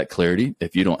have that clarity,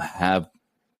 if you don't have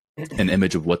an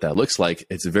image of what that looks like,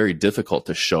 it's very difficult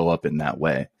to show up in that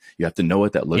way. You have to know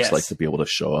what that looks like to be able to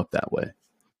show up that way.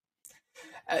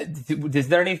 Is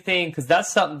there anything, because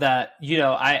that's something that,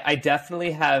 I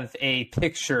definitely have a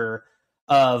picture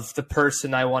of the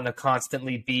person I want to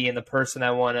constantly be and the person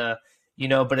I want to,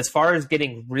 but as far as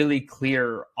getting really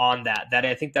clear on that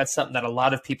I think that's something that a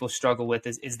lot of people struggle with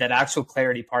is that actual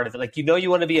clarity part of it. Like, you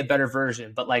want to be a better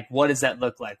version, but like, what does that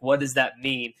look like? What does that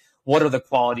mean? What are the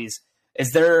qualities?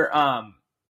 Is there, are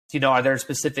there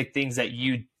specific things that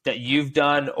you've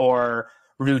done or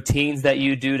routines that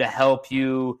you do to help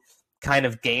you kind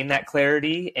of gain that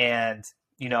clarity and,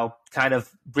 kind of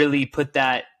really put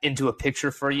that into a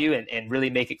picture for you and really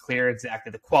make it clear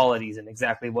exactly the qualities and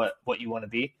exactly what you want to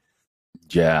be?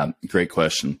 Yeah, great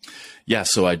question. Yeah,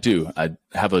 so I do. I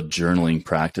have a journaling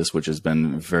practice, which has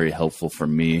been very helpful for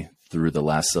me through the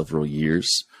last several years.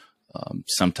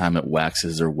 Sometime it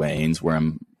waxes or wanes where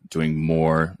I'm doing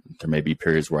more. There may be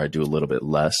periods where I do a little bit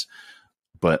less,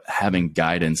 but having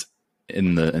guidance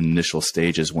in the initial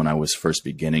stages when I was first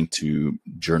beginning to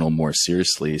journal more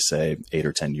seriously, say 8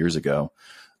 or 10 years ago,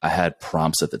 I had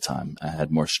prompts at the time. I had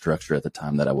more structure at the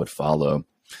time that I would follow.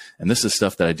 And this is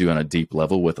stuff that I do on a deep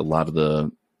level with a lot of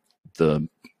the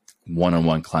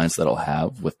one-on-one clients that I'll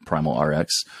have with Primal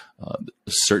RX. A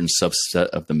certain subset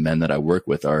of the men that I work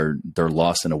with they're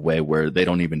lost in a way where they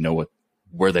don't even know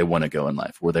where they want to go in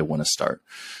life, where they want to start.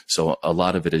 So a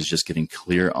lot of it is just getting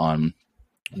clear on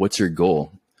what's your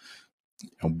goal,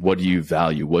 what do you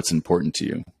value, what's important to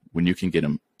you. When you can get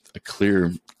a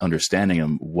clear understanding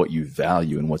of what you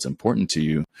value and what's important to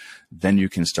you, then you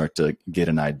can start to get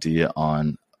an idea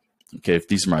on, okay, if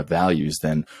these are my values,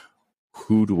 then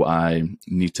who do I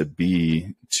need to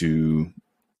be to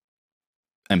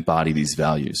embody these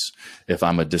values? If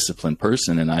I'm a disciplined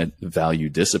person and I value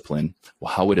discipline,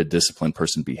 well, how would a disciplined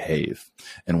person behave?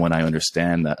 And when I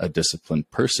understand that a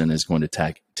disciplined person is going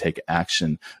to take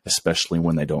action, especially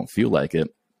when they don't feel like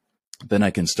it, then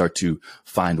I can start to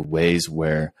find ways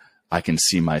where I can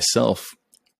see myself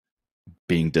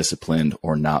being disciplined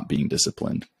or not being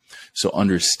disciplined. So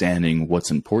understanding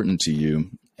what's important to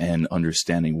you and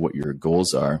understanding what your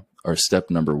goals are step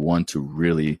number one to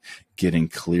really getting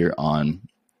clear on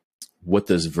what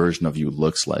this version of you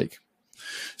looks like.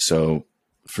 So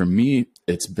for me,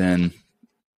 it's been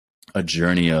a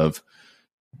journey of,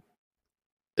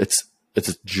 it's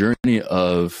a journey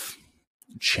of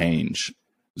change.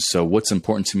 So what's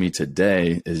important to me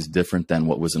today is different than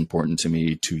what was important to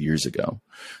me 2 years ago,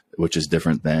 which is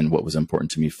different than what was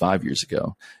important to me 5 years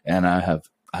ago. And I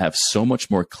have so much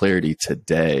more clarity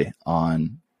today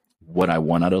on what I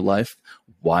want out of life,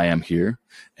 why I'm here,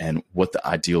 and what the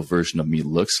ideal version of me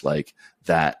looks like,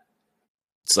 that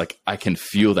it's like I can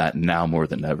feel that now more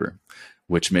than ever,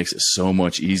 which makes it so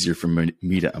much easier for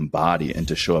me to embody and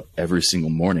to show up every single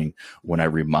morning when I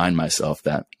remind myself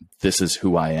that this is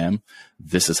who I am.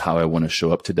 This is how I want to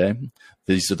show up today.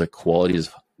 These are the qualities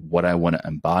of what I want to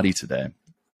embody today.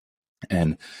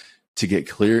 And to get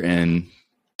clear in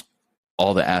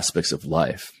all the aspects of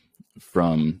life,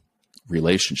 from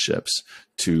relationships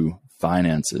to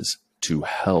finances to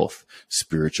health,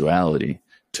 spirituality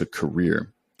to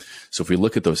career. So if we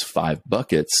look at those 5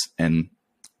 buckets, and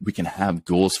we can have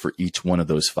goals for each one of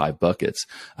those 5 buckets.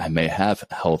 I may have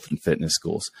health and fitness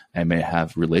goals. I may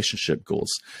have relationship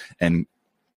goals. And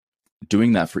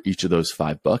doing that for each of those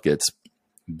 5 buckets,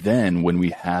 then when we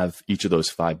have each of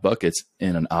those 5 buckets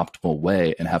in an optimal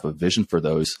way and have a vision for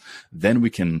those, then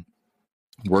we can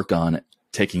work on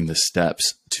taking the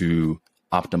steps to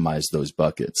optimize those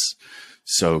buckets.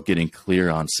 So getting clear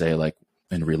on, say, like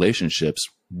in relationships,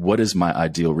 what does my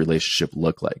ideal relationship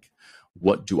look like?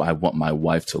 What do I want my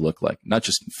wife to look like? Not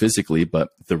just physically, but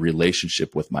the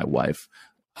relationship with my wife,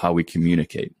 how we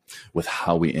communicate, with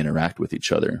how we interact with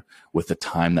each other, with the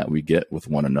time that we get with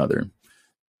one another.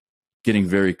 Getting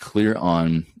very clear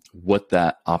on what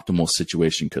that optimal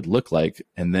situation could look like.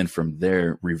 And then from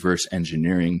there, reverse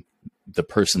engineering the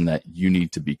person that you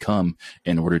need to become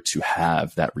in order to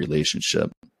have that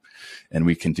relationship. And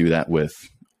we can do that with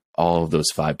all of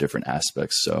those 5 different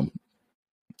aspects. So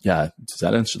yeah, does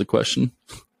that answer the question?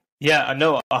 Yeah,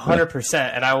 no, 100%.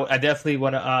 And I definitely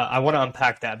want to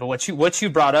unpack that. But what you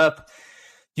brought up,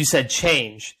 you said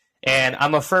change, and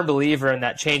I'm a firm believer in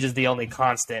that change is the only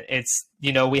constant. It's,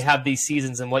 we have these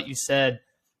seasons, and what you said,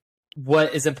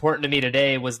 what is important to me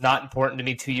today was not important to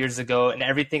me 2 years ago, and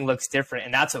everything looks different,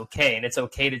 and that's okay. And it's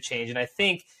okay to change. And I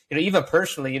think, even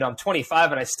personally, I'm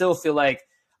 25 and I still feel like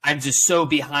I'm just so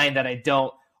behind that I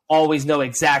don't always know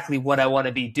exactly what I want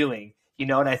to be doing.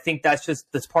 And I think that's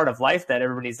part of life that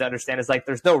everybody needs to understand, is like,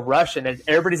 there's no rush, and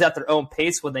everybody's at their own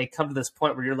pace when they come to this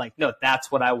point where you're like, no,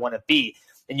 that's what I want to be.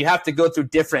 And you have to go through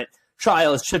different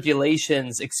trials,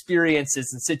 tribulations,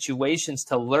 experiences, and situations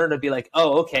to learn to be like,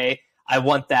 oh, okay, I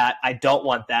want that. I don't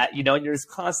want that, and you're just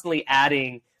constantly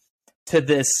adding to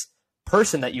this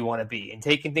person that you want to be and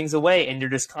taking things away. And you're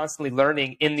just constantly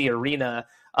learning in the arena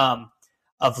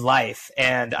of life.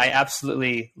 And I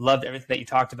absolutely loved everything that you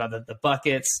talked about, the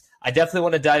buckets. I definitely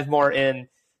want to dive more into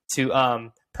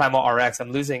Primal RX.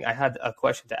 I had a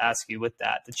question to ask you with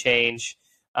that, the change.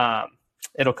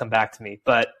 It'll come back to me,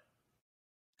 but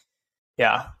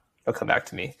yeah, it'll come back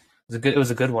to me. It was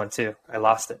a good one too. I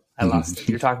lost it.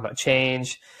 You're talking about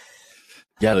change.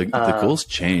 Yeah, the goals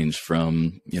change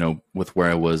from, with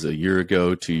where I was a year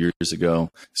ago, 2 years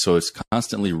ago. So it's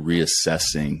constantly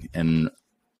reassessing and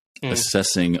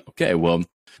assessing, okay, well,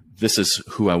 this is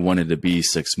who I wanted to be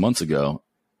 6 months ago.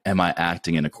 Am I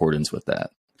acting in accordance with that?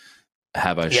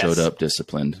 Have I showed up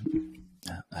disciplined?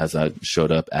 Has I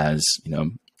showed up as,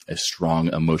 a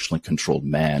strong, emotionally controlled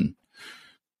man?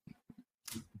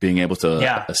 Being able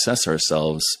to assess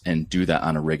ourselves and do that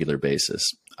on a regular basis.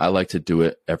 I like to do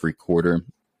it every quarter.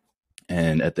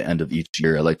 And at the end of each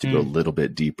year, I like to go a little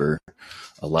bit deeper.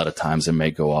 A lot of times I may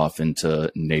go off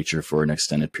into nature for an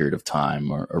extended period of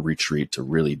time, or a retreat, to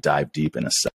really dive deep and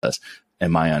assess,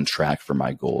 am I on track for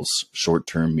my goals, short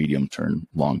term, medium term,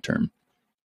 long term?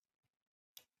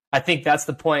 I think that's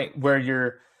the point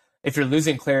where if you're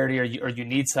losing clarity or you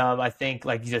need some, I think,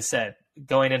 like you just said,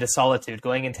 going into solitude,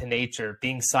 going into nature,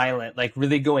 being silent, like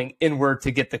really going inward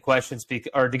to get the questions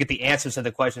or to get the answers to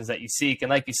the questions that you seek. And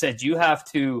like you said, you have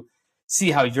to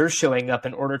see how you're showing up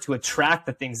in order to attract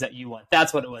the things that you want.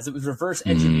 That's what it was. It was reverse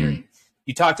engineering.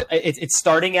 You talked, it's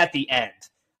starting at the end.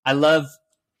 I love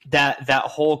that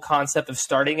whole concept of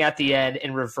starting at the end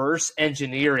and reverse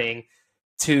engineering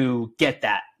to get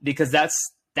that, because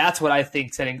that's what I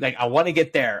think, saying, like, I want to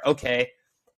get there. Okay,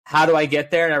 how do I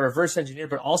get there? And I reverse engineer,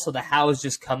 but also the how has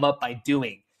just come up by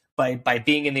doing, by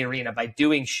being in the arena, by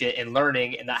doing shit and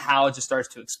learning, and the how just starts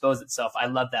to expose itself. I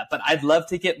love that. But I'd love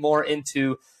to get more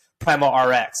into Primal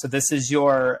RX. So is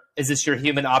this your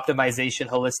human optimization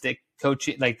holistic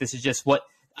coaching? Like, this is just what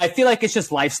I feel like it's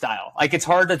just lifestyle. Like, it's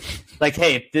hard to like,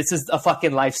 hey, this is a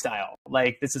fucking lifestyle.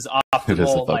 Like, this is optimal. It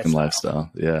is a fucking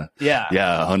lifestyle. Yeah. Yeah.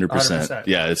 Yeah. 100%.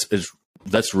 Yeah. It's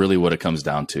that's really what it comes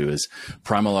down to. Is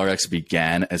Primal RX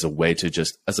began as a way to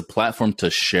just, as a platform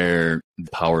to share the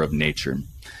power of nature,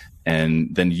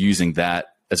 and then using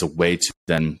that as a way to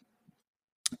then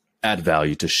add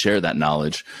value, to share that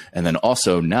knowledge. And then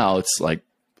also now it's like,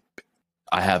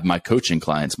 I have my coaching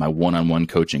clients, my one-on-one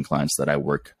coaching clients that I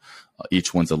work.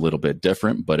 Each one's a little bit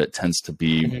different, but it tends to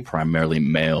be primarily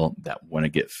male that want to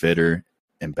get fitter,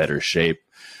 in better shape.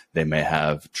 They may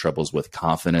have troubles with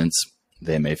confidence.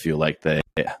 They may feel like they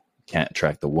can't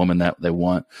attract the woman that they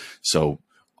want. So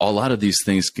a lot of these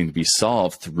things can be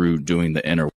solved through doing the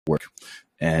inner work.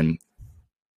 And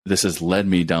this has led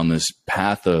me down this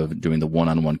path of doing the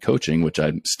one-on-one coaching, which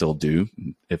I still do.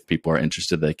 If people are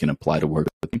interested, they can apply to work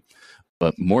with me.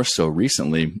 But more so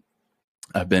recently,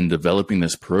 I've been developing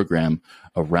this program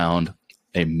around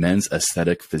a men's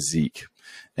aesthetic physique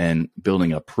and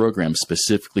building a program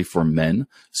specifically for men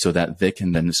so that they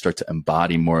can then start to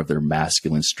embody more of their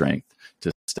masculine strength,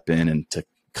 to step in and to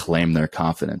claim their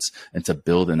confidence and to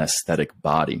build an aesthetic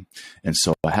body. And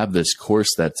so I have this course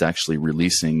that's actually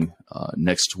releasing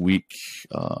next week,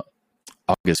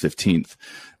 August 15th,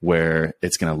 where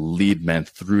it's going to lead men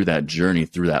through that journey,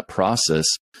 through that process,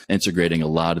 integrating a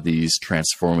lot of these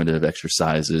transformative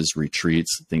exercises,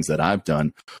 retreats, things that I've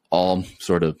done, all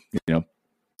sort of,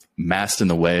 masked in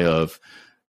the way of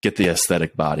get the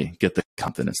aesthetic body, get the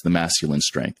confidence, the masculine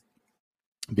strength.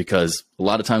 Because a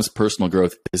lot of times personal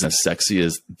growth isn't as sexy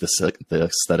as the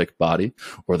aesthetic body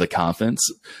or the confidence.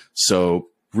 So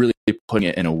really putting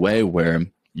it in a way where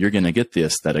you're going to get the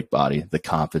aesthetic body, the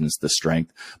confidence, the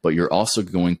strength, but you're also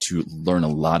going to learn a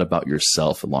lot about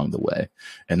yourself along the way.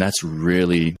 And that's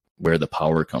really where the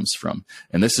power comes from.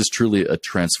 And this is truly a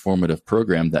transformative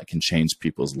program that can change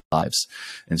people's lives.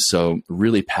 And so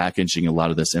really packaging a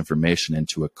lot of this information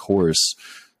into a course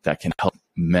that can help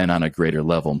men on a greater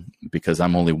level, because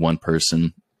I'm only one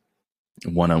person.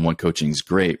 One-on-one coaching is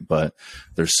great, but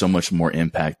there's so much more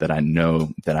impact that I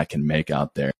know that I can make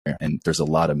out there. And there's a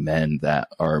lot of men that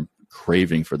are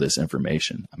craving for this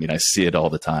information. I mean, I see it all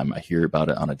the time. I hear about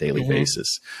it on a daily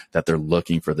basis, that they're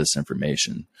looking for this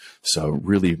information. So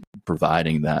really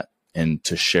providing that, and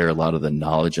to share a lot of the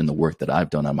knowledge and the work that I've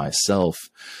done on myself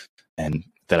and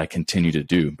that I continue to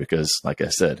do, because like I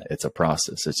said, it's a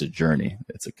process, it's a journey,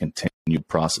 it's a continued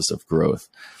process of growth.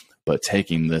 But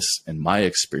taking this, in my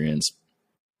experience,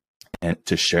 and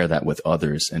to share that with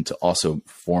others, and to also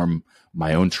form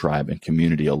my own tribe and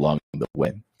community along the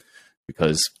way.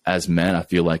 Because as men, I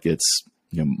feel like it's,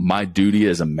 my duty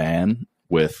as a man,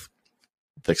 with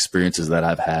the experiences that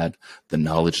I've had, the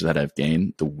knowledge that I've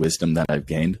gained, the wisdom that I've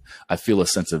gained, I feel a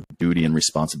sense of duty and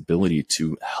responsibility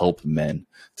to help men,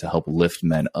 to help lift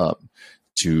men up,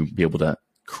 to be able to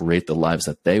create the lives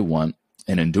that they want.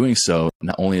 And in doing so,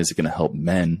 not only is it going to help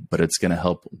men, but it's going to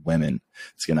help women.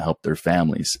 It's going to help their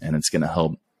families, and it's going to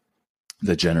help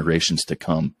the generations to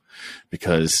come,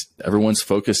 because everyone's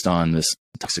focused on this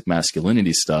toxic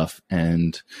masculinity stuff,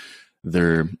 and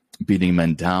they're beating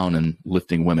men down and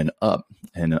lifting women up.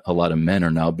 And a lot of men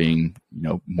are now being,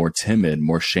 more timid,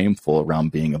 more shameful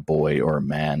around being a boy or a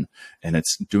man. And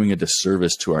it's doing a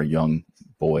disservice to our young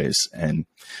boys. And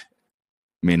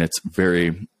I mean, it's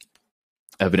very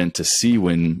evident to see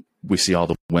when we see all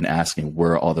the women asking,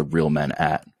 where are all the real men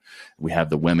at? We have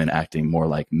the women acting more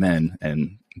like men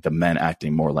and the men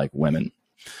acting more like women.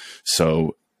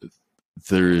 So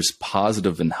there's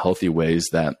positive and healthy ways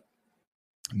that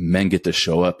men get to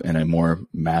show up in a more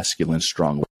masculine,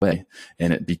 strong way.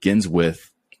 And it begins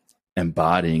with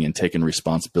embodying and taking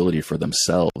responsibility for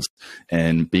themselves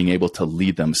and being able to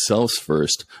lead themselves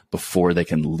first before they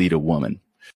can lead a woman.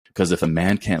 Because if a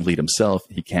man can't lead himself,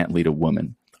 he can't lead a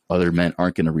woman. Other men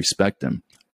aren't going to respect him.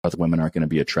 Other women aren't going to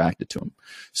be attracted to him.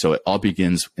 So it all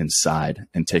begins inside,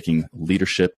 and taking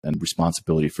leadership and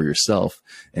responsibility for yourself,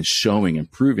 and showing and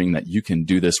proving that you can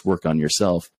do this work on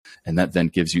yourself. And that then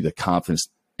gives you the confidence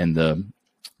and the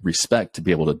respect to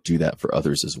be able to do that for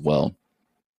others as well.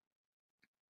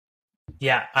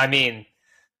 Yeah. I mean,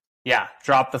 yeah,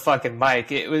 drop the fucking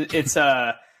mic.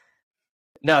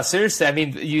 No, seriously. I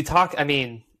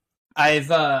mean, I've,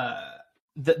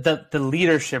 the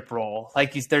leadership role,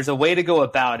 like there's a way to go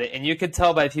about it, and you can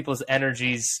tell by people's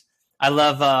energies. I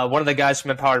love one of the guys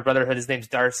from Empowered Brotherhood. His name's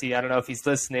Darcy. I don't know if he's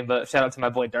listening, but shout out to my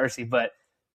boy Darcy. But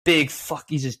he's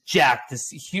just jacked,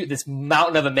 this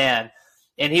mountain of a man.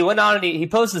 And he went on and he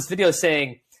posted this video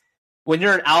saying, when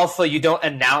you're an alpha, you don't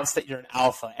announce that you're an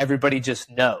alpha. Everybody just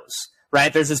knows,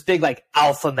 right? There's this big like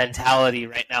alpha mentality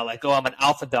right now, like, oh, I'm an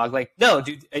alpha dog. Like, no,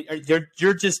 dude,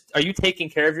 are you taking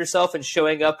care of yourself and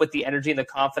showing up with the energy and the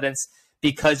confidence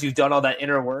because you've done all that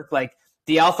inner work? Like,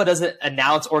 the alpha doesn't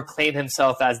announce or claim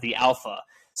himself as the alpha.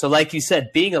 So like you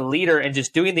said, being a leader and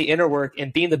just doing the inner work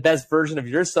and being the best version of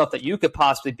yourself that you could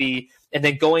possibly be, and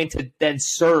then going to then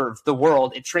serve the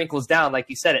world, it trickles down. Like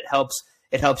you said, it helps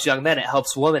young men, it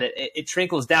helps women, it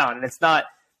trickles down. And it's not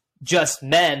just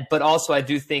men, but also I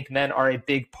do think men are a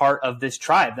big part of this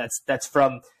tribe. That's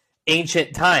from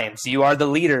ancient times. You are the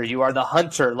leader, you are the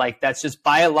hunter. Like, that's just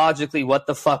biologically what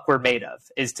the fuck we're made of,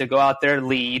 is to go out there,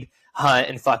 lead, hunt,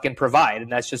 and fucking provide.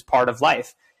 And that's just part of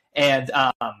life. And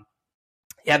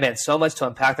yeah, man, so much to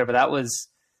unpack there, but that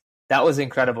was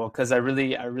incredible, because I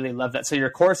really love that. So your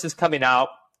course is coming out,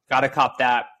 gotta cop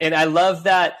that. And I love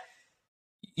that,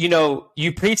 you know,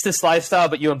 you preach this lifestyle,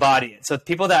 but you embody it. So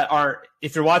people that aren't,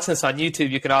 if you're watching this on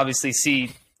YouTube, you can obviously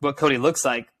see what Cody looks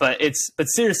like, but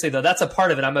seriously though, that's a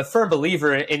part of it. I'm a firm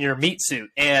believer in your meat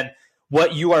suit and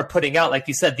what you are putting out. Like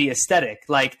you said, the aesthetic.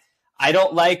 Like, I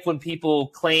don't like when people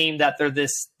claim that they're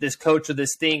this coach or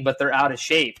this thing, but they're out of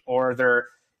shape, or they're,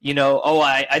 you know, oh,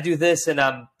 I do this, and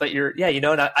but you're, yeah, you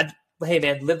know, and hey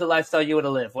man, live the lifestyle you want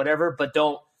to live, whatever, but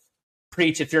don't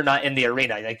preach if you're not in the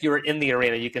arena. Like, you're in the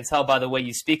arena. You can tell by the way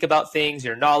you speak about things,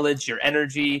 your knowledge, your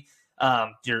energy,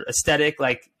 your aesthetic.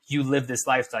 Like, you live this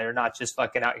lifestyle. You're not just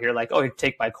fucking out here like, oh,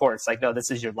 take my course. Like, no, this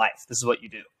is your life. This is what you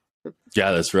do.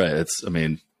 Yeah, that's right.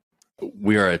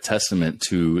 We are a testament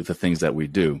to the things that we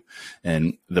do.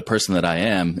 And the person that I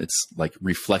am, it's like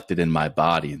reflected in my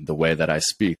body, the way that I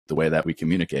speak, the way that we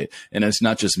communicate. And it's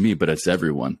not just me, but it's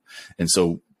everyone. And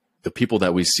so the people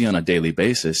that we see on a daily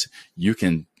basis, you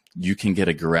can get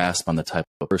a grasp on the type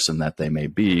of person that they may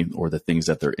be, or the things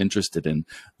that they're interested in,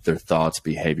 their thoughts,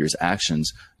 behaviors,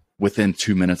 actions, within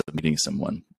 2 minutes of meeting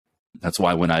someone. That's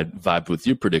why when I vibed with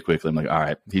you pretty quickly, I'm like, all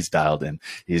right, he's dialed in.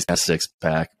 He's got a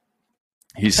six-pack.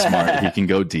 He's smart. He can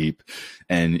go deep.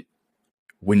 And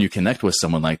when you connect with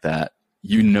someone like that,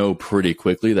 you know pretty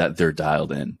quickly that they're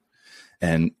dialed in.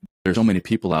 And there's so many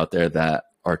people out there that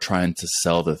are trying to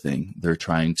sell the thing. They're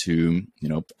trying to, you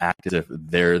know, act as if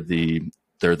they're the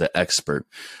expert,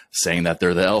 saying that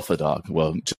they're the alpha dog.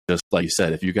 Well, just like you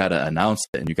said, if you got to announce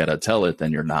it and you got to tell it,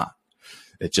 then you're not.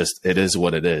 It is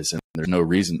what it is. And there's no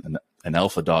reason an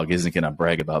alpha dog isn't going to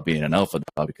brag about being an alpha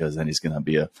dog, because then he's going to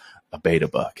be a beta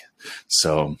buck.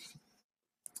 So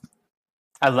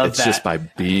I love it's that. just by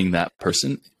being that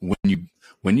person,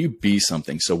 when you be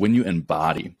something. So when you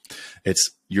embody,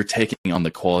 you're taking on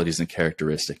the qualities and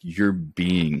characteristic. Your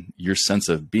being, your sense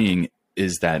of being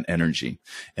is that energy.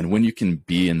 And when you can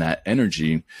be in that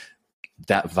energy,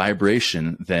 that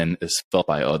vibration then is felt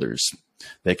by others.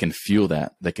 They can feel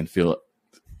that. They can feel it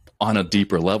on a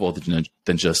deeper level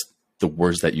than just the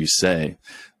words that you say,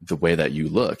 the way that you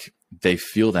look. They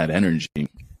feel that energy.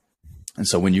 And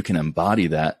so when you can embody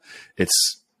that,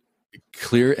 it's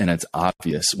clear and it's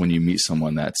obvious when you meet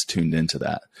someone that's tuned into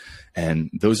that. And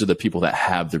those are the people that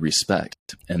have the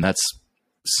respect. And that's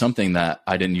something that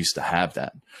I didn't used to have.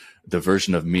 That the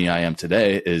version of me I am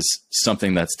today is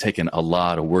something that's taken a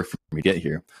lot of work for me to get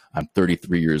here. I'm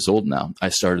 33 years old now. I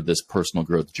started this personal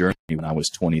growth journey when I was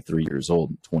 23 years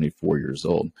old, 24 years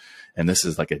old. And this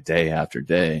is like a day after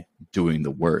day doing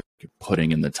the work,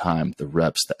 putting in the time, the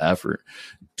reps, the effort,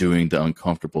 doing the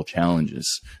uncomfortable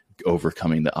challenges,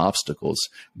 overcoming the obstacles,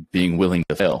 being willing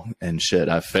to fail. And shit,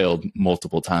 I've failed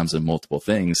multiple times in multiple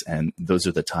things. And those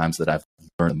are the times that I've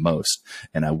learned the most.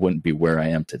 And I wouldn't be where I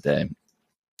am today.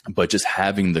 But just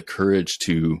having the courage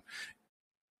to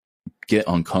get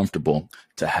uncomfortable,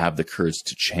 to have the courage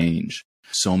to change.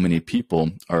 So many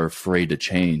people are afraid to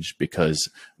change because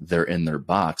they're in their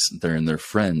box, they're in their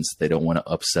friends. They don't want to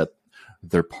upset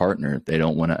their partner. They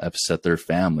don't want to upset their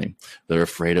family. They're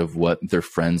afraid of what their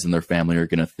friends and their family are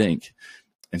going to think.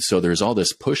 And so there's all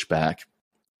this pushback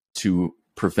to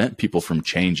prevent people from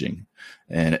changing.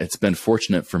 And it's been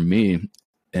fortunate for me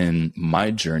in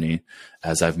my journey,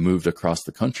 as I've moved across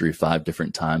the country 5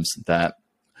 different times, that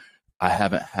I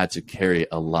haven't had to carry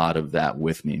a lot of that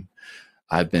with me.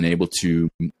 I've been able to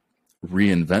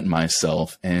reinvent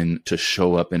myself and to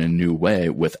show up in a new way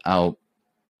without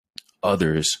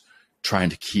others trying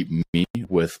to keep me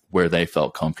with where they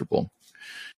felt comfortable.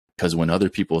 Because when other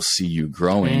people see you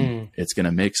growing, it's going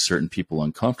to make certain people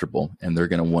uncomfortable, and they're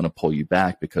going to want to pull you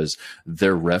back because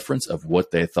their reference of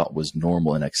what they thought was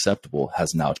normal and acceptable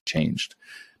has now changed.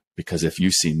 Because if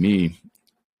you see me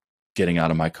getting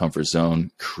out of my comfort zone,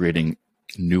 creating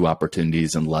new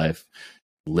opportunities in life,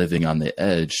 living on the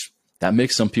edge, that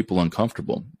makes some people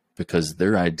uncomfortable because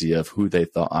their idea of who they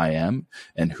thought I am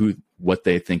and what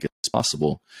they think is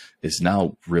possible is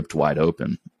now ripped wide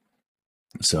open.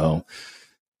 So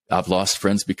I've lost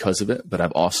friends because of it, but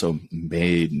I've also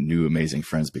made new amazing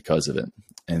friends because of it.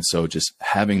 And so just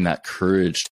having that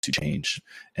courage to change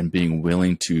and being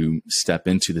willing to step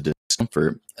into the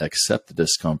discomfort, accept the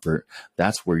discomfort,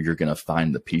 that's where you're going to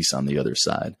find the peace on the other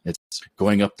side. It's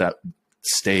going up that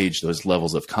stage, those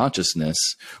levels of consciousness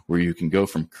where you can go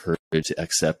from courage to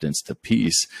acceptance to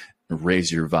peace, and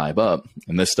raise your vibe up.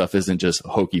 And this stuff isn't just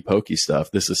hokey pokey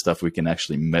stuff. This is stuff we can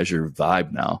actually measure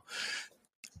vibe now.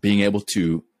 Being able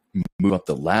to move up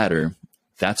the ladder,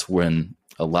 that's when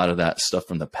a lot of that stuff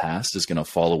from the past is going to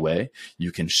fall away.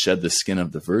 You can shed the skin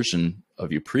of the version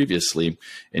of you previously,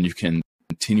 and you can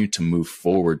continue to move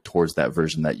forward towards that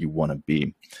version that you want to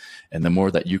be. And the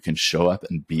more that you can show up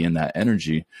and be in that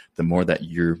energy, the more that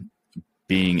you're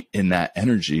being in that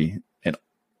energy. And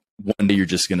one day you're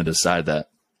just going to decide that,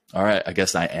 all right, I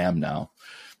guess I am now.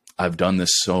 I've done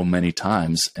this so many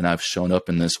times and I've shown up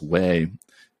in this way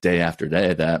day after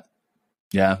day that,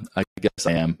 yeah, I guess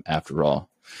I am after all.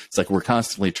 It's like we're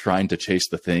constantly trying to chase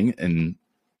the thing, and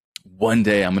one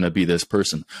day I'm going to be this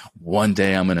person. One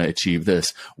day I'm going to achieve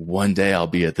this. One day I'll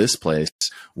be at this place,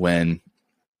 when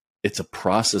it's a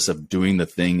process of doing the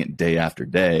thing day after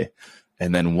day.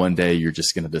 And then one day you're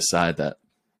just going to decide that,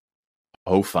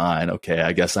 oh, fine. Okay.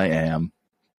 I guess I am.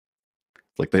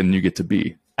 Like, then you get to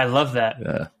be. I love that.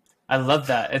 Yeah. I love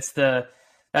that.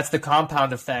 That's the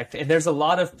compound effect. And there's a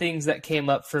lot of things that came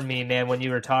up for me, man, when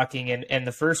you were talking. And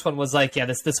the first one was like, yeah,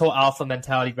 this whole alpha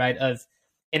mentality, right?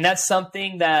 And that's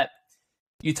something that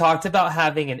you talked about,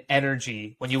 having an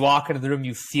energy. When you walk into the room,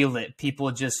 you feel it.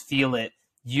 People just feel it.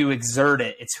 You exert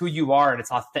it. It's who you are, and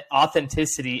it's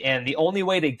authenticity. And the only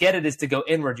way to get it is to go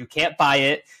inward. You can't buy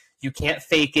it. You can't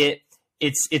fake it.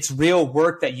 It's real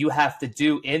work that you have to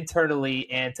do internally,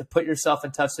 and to put yourself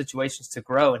in tough situations to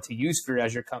grow and to use fear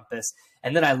as your compass.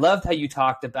 And then I loved how you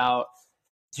talked about,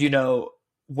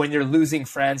 when you're losing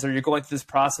friends or you're going through this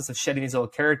process of shedding these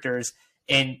old characters,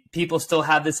 and people still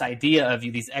have this idea of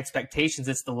you, these expectations.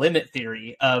 It's the limit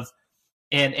theory of,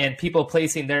 and people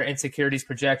placing their insecurities,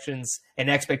 projections, and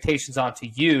expectations onto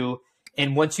you.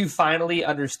 And once you finally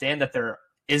understand that there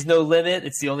is no limit,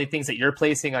 it's the only things that you're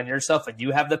placing on yourself, and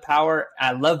you have the power.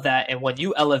 I love that. And when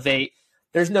you elevate,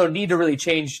 there's no need to really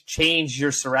change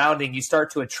your surrounding. You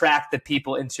start to attract the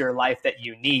people into your life that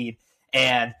you need,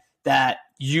 and that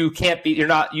you can't be.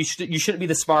 You shouldn't be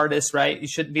the smartest, right? You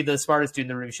shouldn't be the smartest dude in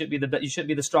the room. You shouldn't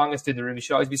be the strongest dude in the room. You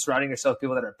should always be surrounding yourself with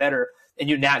people that are better, and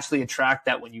you naturally attract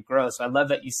that when you grow. So I love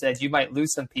that you said you might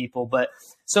lose some people, but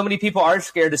so many people are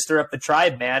scared to stir up the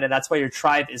tribe, man. And that's why your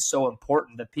tribe is so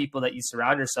important. The people that you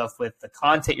surround yourself with, the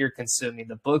content you're consuming,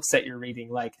 the books that you're reading.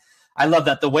 Like, I love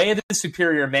that. The Way of the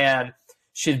Superior Man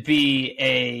should be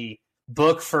a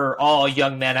book for all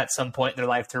young men at some point in their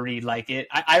life to read. Like,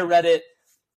 I read it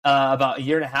about a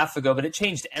year and a half ago, but it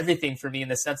changed everything for me in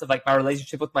the sense of like my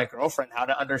relationship with my girlfriend, how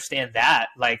to understand that,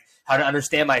 like how to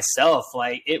understand myself.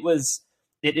 Like, it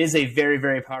is a very,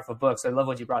 very powerful book. So I love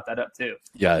when you brought that up too.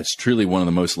 Yeah, it's truly one of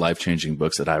the most life-changing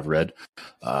books that I've read.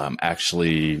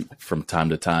 Actually, from time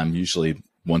to time, usually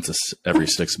every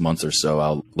 6 months or so,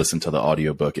 I'll listen to the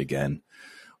audiobook again,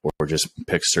 or just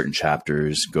pick certain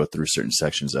chapters, go through certain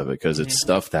sections of it, because it's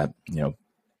stuff that,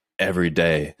 every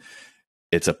day,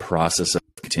 it's a process of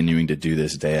continuing to do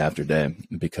this day after day.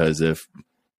 Because if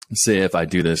I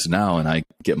do this now and I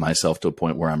get myself to a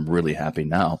point where I'm really happy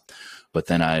now, but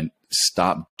then I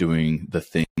stop doing the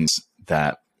things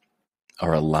that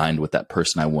are aligned with that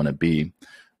person I want to be,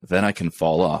 then I can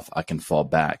fall off. I can fall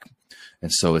back.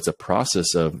 And so it's a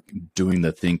process of doing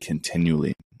the thing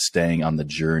continually, staying on the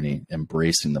journey,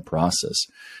 embracing the process,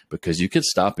 because you could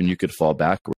stop and you could fall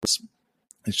backwards.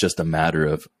 It's just a matter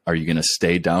of, are you going to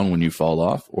stay down when you fall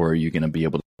off, or are you going to be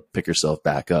able to pick yourself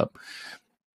back up?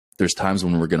 There's times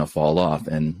when we're going to fall off,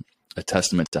 and a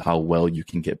testament to how well you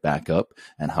can get back up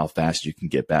and how fast you can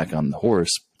get back on the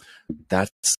horse,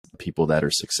 that's people that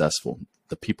are successful.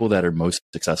 The people that are most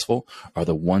successful are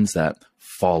the ones that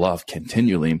fall off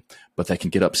continually, but they can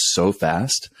get up so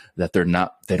fast that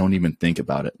they don't even think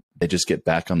about it. They just get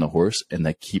back on the horse and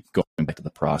they keep going back to the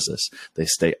process. They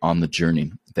stay on the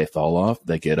journey. They fall off,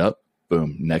 they get up,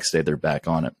 boom, next day they're back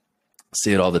on it.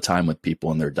 See it all the time with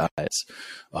people and their diets.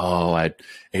 Oh, I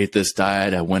ate this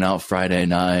diet. I went out Friday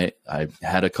night. I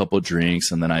had a couple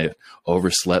drinks, and then I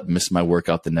overslept, missed my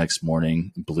workout the next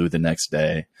morning, blew the next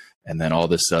day. And then all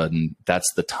of a sudden,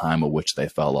 that's the time at which they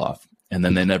fell off. And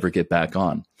then they never get back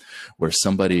on. Where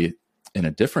somebody, in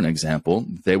a different example,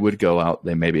 they would go out,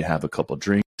 they maybe have a couple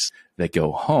drinks, They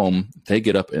go home, they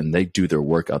get up and they do their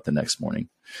workout the next morning.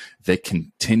 They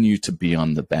continue to be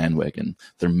on the bandwagon.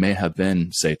 There may have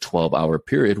been, say, 12-hour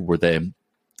period where they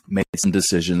made some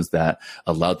decisions that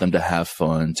allowed them to have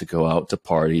fun, to go out to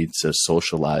party, to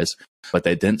socialize, but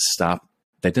they didn't stop.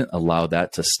 They didn't allow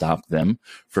that to stop them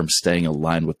from staying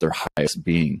aligned with their highest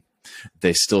being.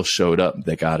 They still showed up.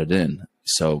 They got it in.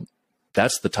 So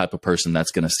that's the type of person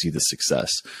that's going to see the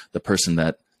success, the person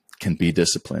that can be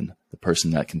disciplined, the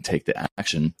person that can take the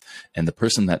action, and the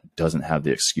person that doesn't have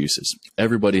the excuses.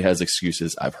 Everybody has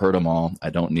excuses. I've heard them all.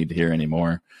 I don't need to hear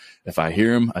anymore. If I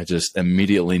hear them, I just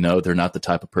immediately know they're not the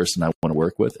type of person I want to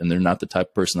work with, and they're not the type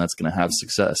of person that's going to have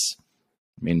success.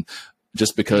 I mean,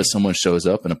 just because someone shows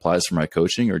up and applies for my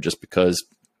coaching, or just because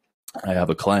I have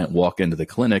a client walk into the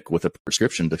clinic with a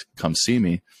prescription to come see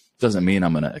me, doesn't mean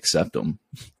I'm going to accept them.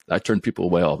 I turn people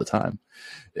away all the time.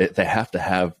 They have to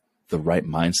have the right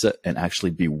mindset and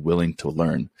actually be willing to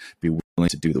learn, be willing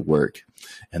to do the work.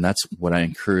 And that's what I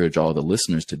encourage all the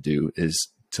listeners to do, is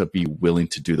to be willing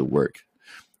to do the work,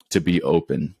 to be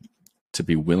open, to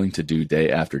be willing to do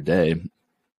day after day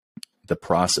the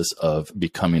process of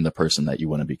becoming the person that you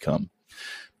want to become.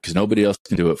 Because nobody else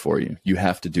can do it for you. You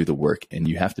have to do the work, and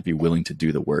you have to be willing to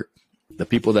do the work. The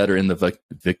people that are in the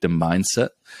victim mindset,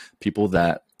 people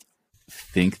that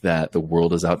think that the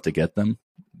world is out to get them,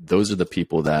 those are the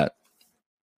people that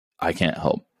I can't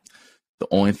help. The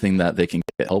only thing that they can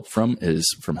get help from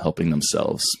is from helping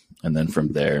themselves. And then from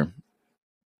there,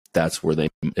 that's where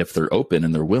if they're open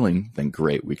and they're willing, then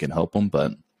great, we can help them.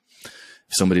 But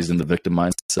if somebody's in the victim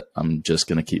mindset, I'm just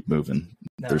going to keep moving.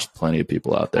 No. There's plenty of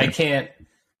people out there.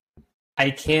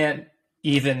 I can't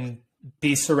even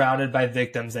be surrounded by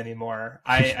victims anymore.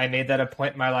 I made that a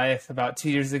point in my life about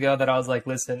 2 years ago that I was like,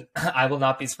 listen, I will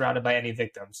not be surrounded by any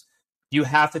victims. You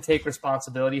have to take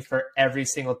responsibility for every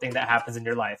single thing that happens in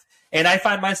your life. And I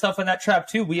find myself in that trap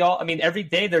too. Every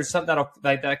day there's something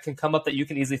that can come up that you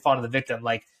can easily fall into the victim.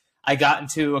 Like, I got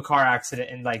into a car accident,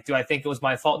 and like, do I think it was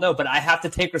my fault? No, but I have to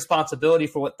take responsibility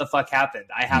for what the fuck happened.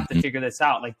 I have to figure this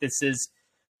out. Like, this is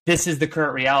the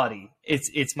current reality.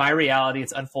 It's my reality.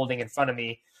 It's unfolding in front of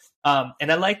me.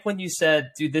 And I like when you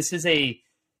said, dude,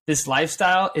 this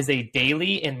lifestyle is a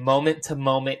daily and moment to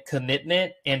moment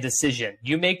commitment and decision.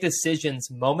 You make decisions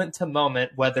moment to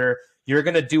moment, whether you're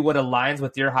going to do what aligns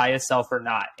with your highest self or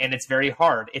not. And it's very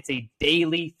hard. It's a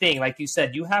daily thing. Like you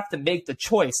said, you have to make the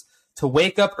choice to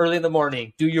wake up early in the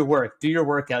morning, do your work, do your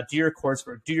workout, do your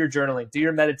coursework, do your journaling, do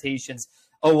your meditations.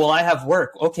 Oh, well, I have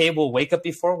work. Okay, well, wake up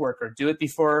before work or do it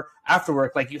before after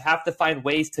work. Like, you have to find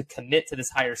ways to commit to this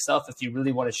higher self if you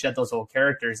really want to shed those old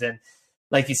characters. And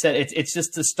like you said, it's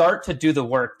just to start to do the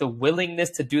work, the willingness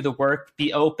to do the work,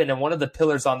 be open. And one of the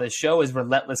pillars on this show is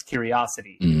relentless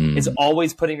curiosity. Mm. It's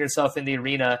always putting yourself in the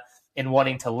arena and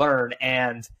wanting to learn.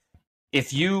 And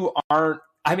if you aren't,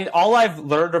 all I've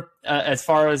learned as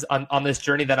far as on this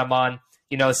journey that I'm on,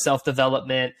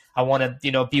 self-development, I want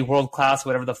to, be world-class,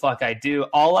 whatever the fuck I do.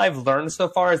 All I've learned so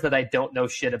far is that I don't know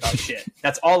shit about shit.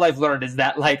 That's all I've learned, is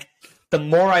that, like, the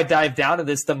more I dive down to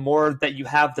this, the more that you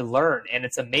have to learn. And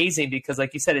it's amazing because,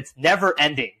 like you said, it's never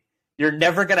ending. You're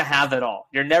never going to have it all.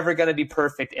 You're never going to be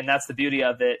perfect. And that's the beauty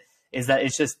of it, is that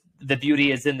it's just, the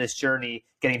beauty is in this journey,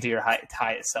 getting to your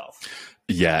highest self.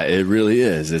 Yeah, it really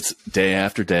is. It's day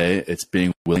after day. It's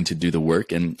being willing to do the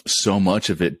work. And so much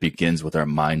of it begins with our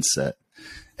mindset.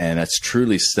 And that's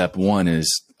truly step one,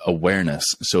 is awareness.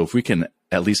 So if we can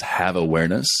at least have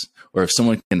awareness, or if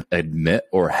someone can admit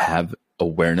or have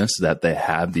awareness that they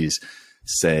have these,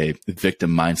 say,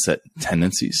 victim mindset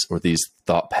tendencies, or these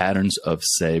thought patterns of,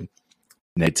 say,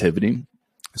 negativity,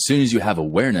 as soon as you have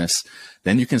awareness,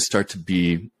 then you can start to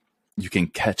you can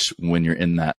catch when you're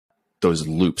in those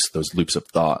loops of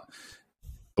thought.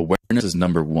 Awareness is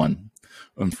number one.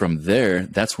 And from there,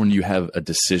 that's when you have a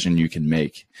decision you can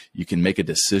make. You can make a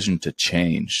decision to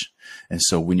change. And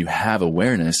so when you have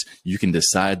awareness, you can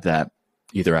decide that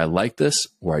either I like this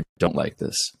or I don't like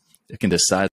this. You can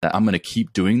decide that I'm going to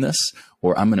keep doing this,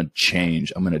 or I'm going to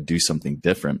change. I'm going to do something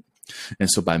different. And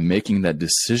so by making that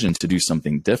decision to do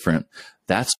something different,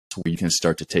 that's where you can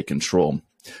start to take control.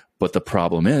 But the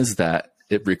problem is that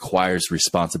it requires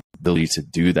responsibility to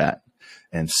do that.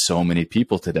 And so many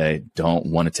people today don't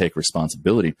want to take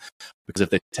responsibility, because if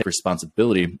they take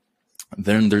responsibility,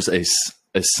 then there's a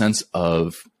sense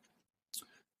of,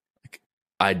 like,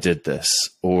 I did this,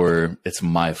 or it's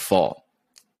my fault.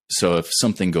 So if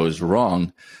something goes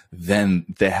wrong, then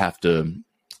they have to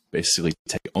basically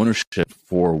take ownership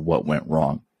for what went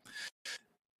wrong.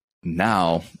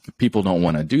 Now, people don't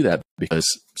want to do that because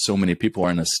so many people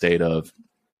are in a state of,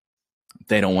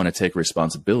 they don't want to take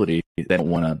responsibility. They don't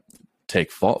want to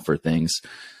take fault for things.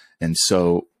 And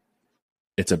so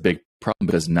it's a big problem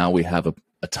because now we have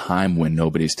a time when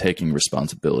nobody's taking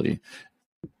responsibility,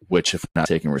 which if we're not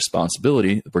taking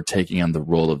responsibility, we're taking on the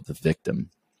role of the victim.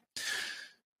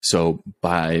 So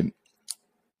by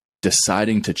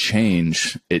deciding to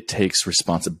change, it takes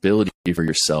responsibility for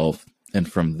yourself.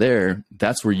 And from there,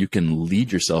 that's where you can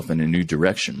lead yourself in a new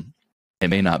direction. It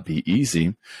may not be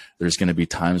easy. There's going to be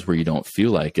times where you don't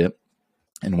feel like it.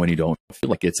 And when you don't feel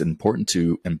like it, it's important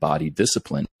to embody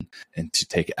discipline and to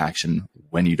take action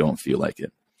when you don't feel like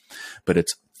it. But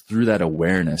it's through that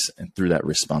awareness and through that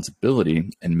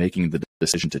responsibility and making the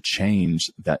decision to change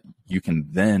that you can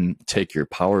then take your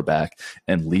power back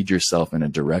and lead yourself in a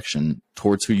direction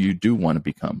towards who you do want to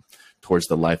become, towards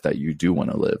the life that you do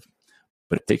want to live.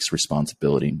 But it takes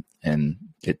responsibility, and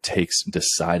it takes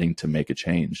deciding to make a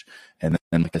change. And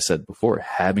then, like I said before,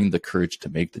 having the courage to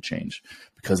make the change,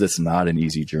 because it's not an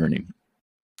easy journey.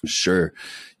 Sure,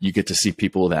 you get to see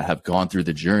people that have gone through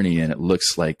the journey and it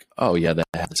looks like, oh yeah, they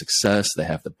have the success, they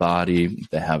have the body,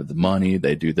 they have the money,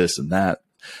 they do this and that.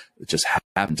 It just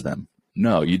happened to them.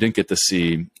 No, you didn't get to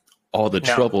see all the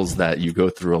troubles that you go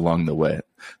through along the way,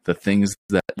 the things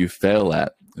that you fail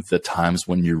at, the times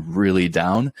when you're really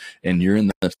down and you're in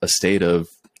a state of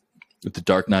the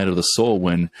dark night of the soul,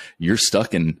 when you're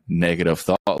stuck in negative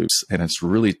thought loops and it's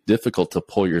really difficult to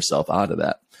pull yourself out of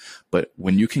that. But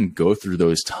when you can go through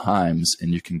those times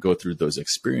and you can go through those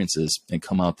experiences and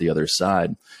come out the other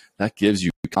side, that gives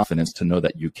you confidence to know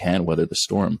that you can weather the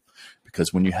storm.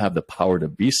 Because when you have the power to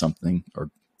be something, or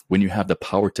when you have the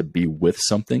power to be with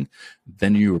something,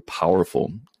 then you're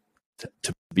powerful.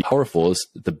 To be powerful is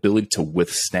the ability to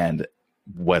withstand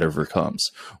whatever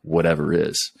comes, whatever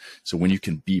is. So when you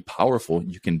can be powerful,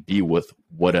 you can be with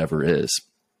whatever is.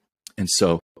 And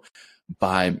so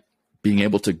by being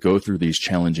able to go through these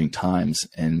challenging times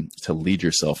and to lead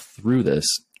yourself through this,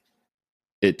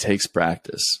 it takes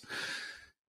practice.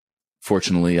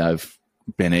 Fortunately, I've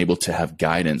been able to have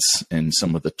guidance in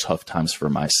some of the tough times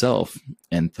for myself,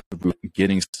 and through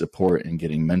getting support and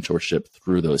getting mentorship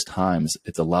through those times,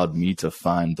 it's allowed me to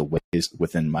find the ways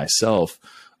within myself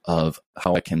of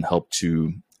how I can help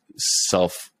to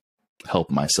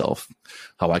help myself,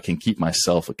 how I can keep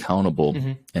myself accountable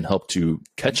and help to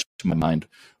catch my mind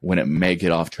when it may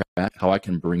get off track, how I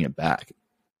can bring it back.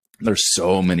 There's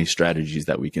so many strategies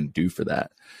that we can do for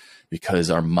that,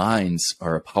 because our minds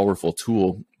are a powerful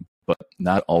tool, but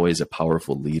not always a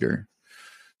powerful leader.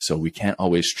 So we can't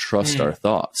always trust our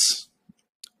thoughts,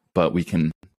 but we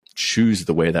can choose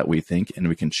the way that we think and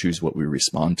we can choose what we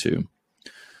respond to.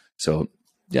 So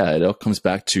yeah, it all comes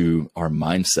back to our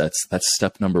mindsets. That's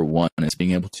step number one, is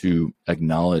being able to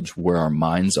acknowledge where our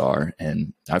minds are.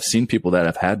 And I've seen people that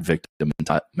have had victim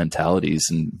mentalities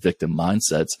and victim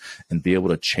mindsets and be able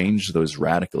to change those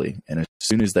radically. And as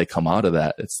soon as they come out of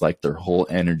that, it's like their whole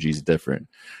energy is different.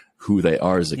 Who they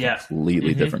are is a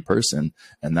completely different person.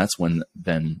 And that's when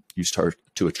then you start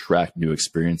to attract new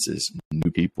experiences, new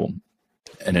people,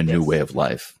 and a new way of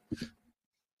life.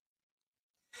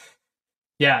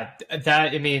 Yeah,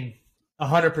 that, I mean,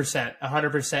 100%.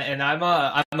 And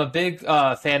I'm a big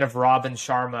fan of Robin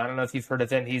Sharma. I don't know if you've heard of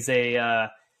him. He's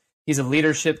a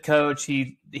leadership coach.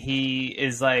 He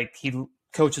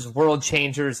coaches world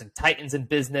changers and titans in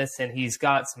business, and he's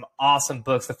got some awesome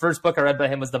books. The first book I read by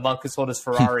him was The Monk Who Sold His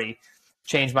Ferrari.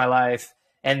 Changed my life.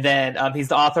 And then he's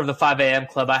the author of the 5 a.m.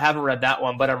 Club. I haven't read that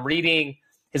one, but I'm reading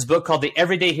his book called The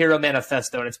Everyday Hero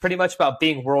Manifesto, and it's pretty much about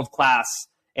being world-class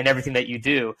in everything that you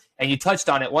do. And you touched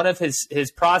on it. One of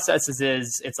his processes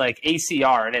is, it's like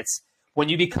ACR, and it's when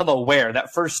you become aware.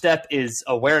 That first step is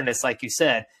awareness, like you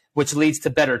said, which leads to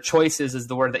better choices is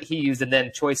the word that he used, and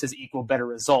then choices equal better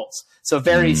results. So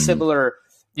very similar,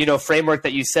 framework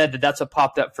that you said. That's what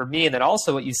popped up for me. And then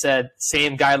also what you said,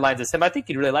 same guidelines as him. I think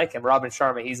you'd really like him, Robin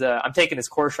Sharma. I'm taking his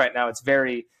course right now. It's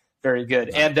very, very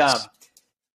good. Nice.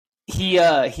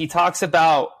 And he talks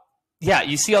about,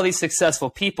 you see all these successful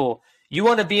people. You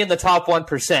want to be in the top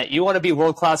 1%. You want to be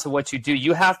world-class at what you do.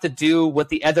 You have to do what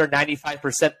the other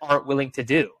 95% aren't willing to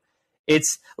do.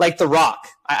 It's like The Rock.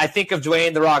 I think of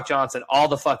Dwayne The Rock Johnson all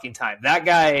the fucking time. That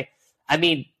guy, I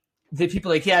mean, the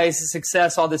people are like, yeah, he's a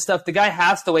success, all this stuff. The guy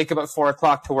has to wake up at 4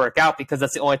 o'clock to work out because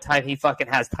that's the only time he fucking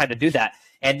has time to do that.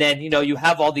 And then, you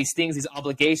have all these things, these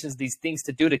obligations, these things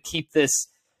to do to keep this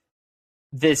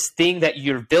thing that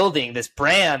you're building, this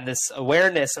brand, this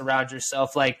awareness around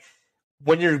yourself. Like,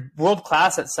 when you're world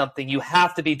class at something, you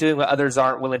have to be doing what others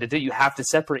aren't willing to do. You have to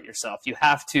separate yourself. You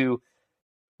have to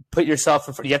put yourself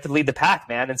in front. You have to lead the pack,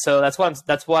 man. And so that's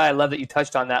why I love that you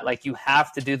touched on that. Like, you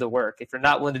have to do the work. If you're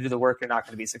not willing to do the work, you're not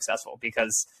going to be successful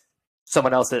because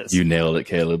someone else is. You nailed it,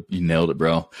 Caleb. You nailed it,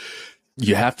 bro.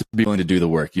 You have to be willing to do the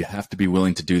work. You have to be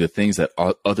willing to do the things that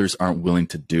others aren't willing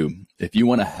to do. If you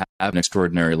want to have an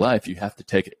extraordinary life, you have to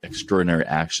take extraordinary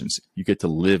actions. You get to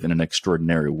live in an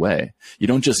extraordinary way. You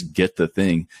don't just get the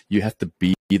thing. You have to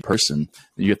be the person.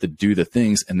 You have to do the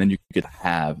things, and then you get to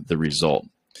have the result.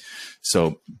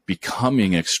 So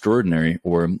becoming extraordinary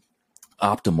or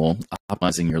optimal,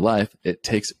 optimizing your life, it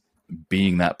takes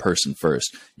being that person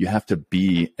first. You have to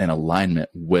be in alignment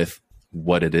with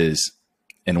what it is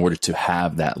in order to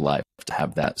have that life, to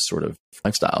have that sort of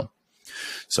lifestyle.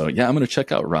 So yeah, I'm going to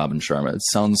check out Robin Sharma. It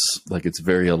sounds like it's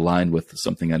very aligned with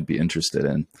something I'd be interested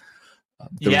in.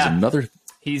 There was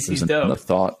another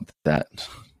thought that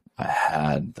I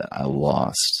had that I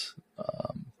lost.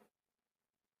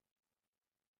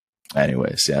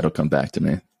 Anyways, yeah, it'll come back to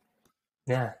me.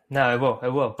 Yeah, no,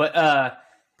 it will. But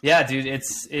yeah, dude,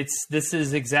 this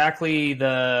is exactly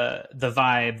the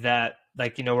vibe that,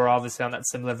 like, you know, we're obviously on that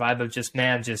similar vibe of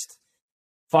just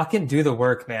fucking do the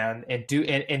work, man, and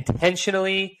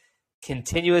intentionally,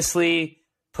 continuously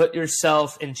put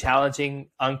yourself in challenging,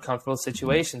 uncomfortable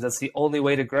situations. That's the only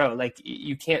way to grow. Like,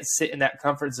 you can't sit in that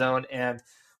comfort zone and,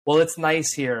 well, it's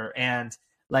nice here, and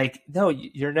like, no,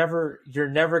 you're never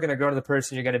going to grow to the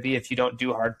person you're going to be if you don't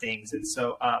do hard things. And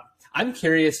so I'm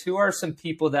curious, who are some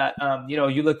people that you know,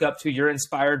 you look up to, you're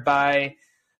inspired by,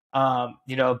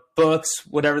 you know, books,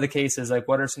 whatever the case is? Like,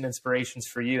 what are some inspirations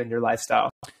for you in your lifestyle?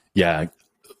 Yeah,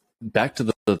 back to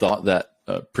the thought that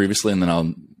previously, and then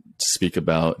I'll speak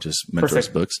about just mentors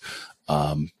books.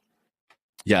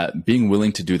 Yeah, being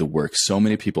willing to do the work. So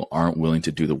many people aren't willing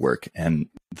to do the work, and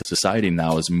the society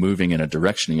now is moving in a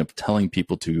direction of telling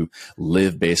people to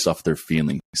live based off their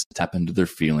feelings, tap into their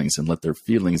feelings, and let their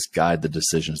feelings guide the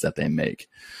decisions that they make.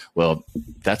 Well,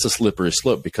 that's a slippery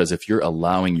slope, because if you're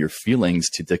allowing your feelings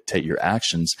to dictate your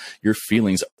actions, your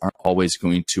feelings aren't always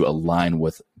going to align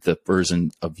with the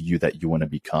version of you that you want to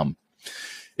become.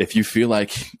 If you feel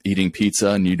like eating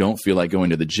pizza and you don't feel like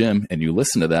going to the gym, and you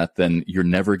listen to that, then you're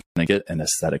never going to get an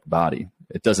aesthetic body.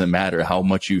 It doesn't matter how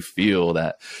much you feel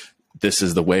that this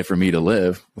is the way for me to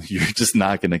live. You're just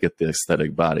not going to get the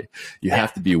aesthetic body. You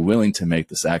have to be willing to make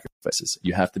the sacrifices.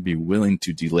 You have to be willing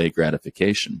to delay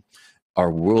gratification.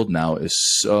 Our world now is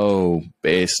so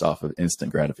based off of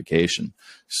instant gratification.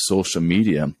 Social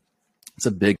media, it's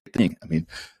a big thing. I mean,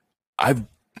 I've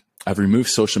removed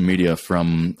social media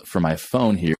from my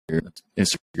phone here,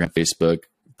 Instagram, Facebook,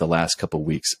 the last couple of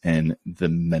weeks, and the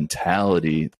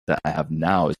mentality that I have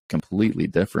now is completely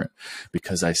different,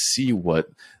 because I see what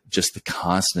just the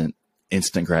constant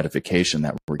instant gratification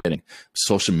that we're getting.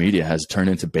 Social media has turned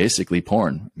into basically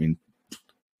porn.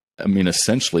 I mean,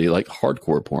 essentially like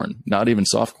hardcore porn, not even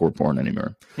softcore porn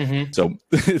anymore. Mm-hmm. So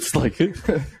it's like,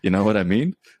 you know what I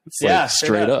mean? It's like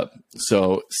straight up.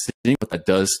 So seeing what that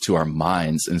does to our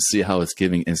minds and see how it's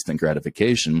giving instant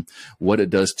gratification, what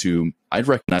it does to, I'd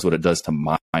recognize what it does to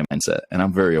my mindset, and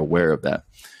I'm very aware of that.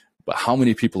 But how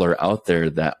many people are out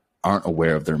there that aren't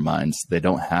aware of their minds? They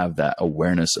don't have that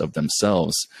awareness of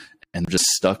themselves, and just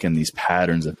stuck in these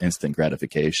patterns of instant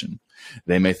gratification.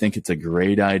 They may think it's a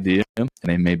great idea, and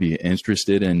they may be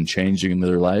interested in changing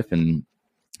their life and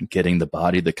getting the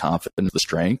body, the confidence, the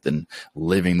strength, and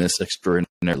living this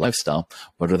extraordinary lifestyle.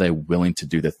 But are they willing to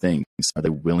do the things? Are they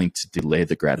willing to delay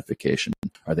the gratification?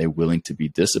 Are they willing to be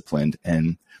disciplined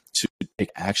and to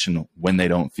take action when they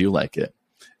don't feel like it?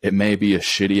 It may be a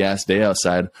shitty ass day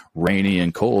outside, rainy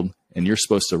and cold, and you're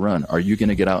supposed to run. Are you going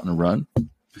to get out and run?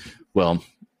 Well,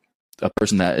 a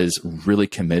person that is really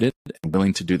committed and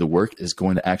willing to do the work is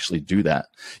going to actually do that.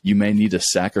 You may need to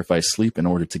sacrifice sleep in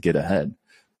order to get ahead.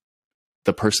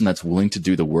 The person that's willing to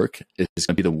do the work is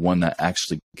going to be the one that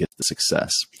actually gets the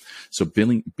success. So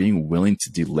being willing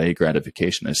to delay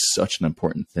gratification is such an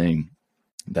important thing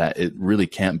that it really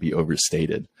can't be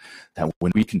overstated. That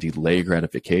when we can delay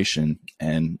gratification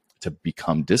and to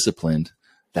become disciplined,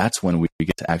 that's when we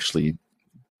get to actually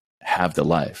have the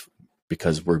life,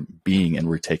 because we're being and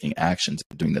we're taking actions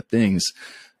and doing the things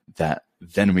that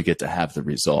then we get to have the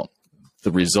result.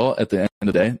 The result at the end of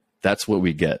the day, that's what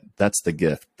we get. That's the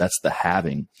gift. That's the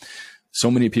having.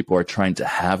 So many people are trying to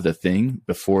have the thing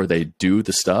before they do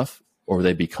the stuff or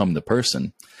they become the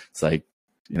person. It's like,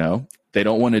 you know, they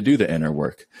don't want to do the inner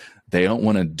work. They don't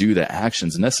want to do the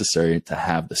actions necessary to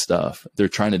have the stuff. They're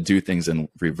trying to do things in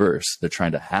reverse. They're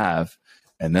trying to have,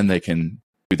 and then they can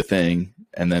do the thing,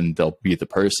 and then they'll be the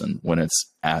person, when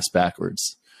it's ass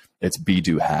backwards. It's be,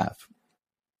 do, have.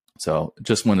 So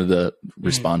just wanted to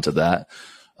respond to that.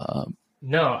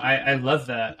 No, I love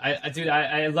that.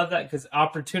 I love that, because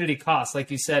opportunity costs,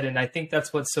 like you said. And I think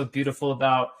that's what's so beautiful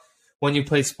about when you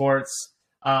play sports.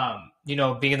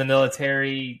 Being in the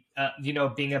military,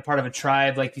 being a part of a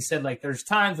tribe, like you said, like there's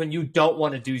times when you don't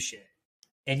want to do shit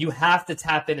and you have to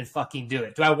tap in and fucking do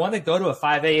it. Do I want to go to a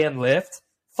 5 a.m. lift?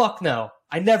 Fuck no.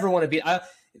 I never want to be.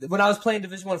 When I was playing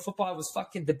Division I football, I was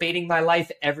fucking debating my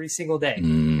life every single day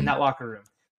in that locker room.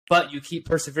 But you keep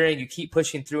persevering, you keep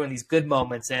pushing through in these good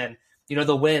moments and,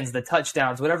 the wins, the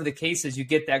touchdowns, whatever the case is, you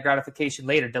get that gratification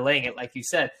later, delaying it, like you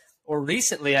said. Or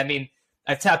recently,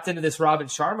 I've tapped into this Robin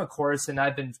Sharma course and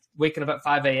I've been waking up at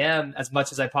 5 a.m. as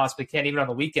much as I possibly can, even on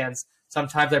the weekends.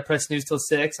 Sometimes I press snooze till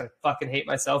 6. I fucking hate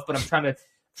myself, but I'm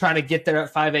trying to get there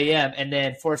at 5 a.m. and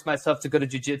then force myself to go to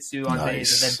jiu-jitsu on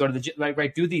days and then go to the gym,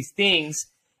 right, do these things.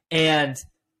 And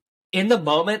in the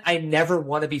moment, I never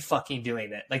want to be fucking doing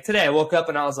that. Like today, I woke up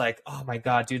and I was like, oh my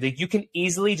God, dude, you can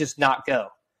easily just not go.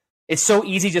 It's so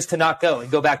easy just to not go and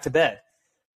go back to bed.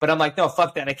 But I'm like, no,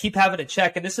 fuck that. And I keep having to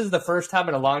check. And this is the first time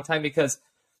in a long time because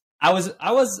I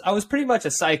was pretty much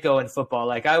a psycho in football.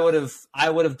 Like I would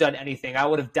have done anything. I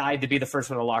would have died to be the first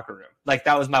one in the locker room. Like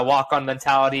that was my walk-on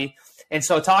mentality. And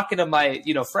so talking to my,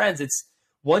 friends, it's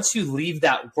once you leave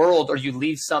that world or you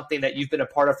leave something that you've been a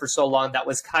part of for so long, that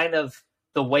was kind of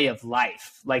the way of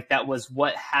life. Like that was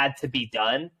what had to be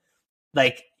done.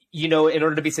 Like, in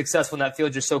order to be successful in that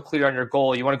field, you're so clear on your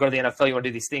goal. You want to go to the NFL, you want to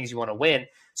do these things, you want to win.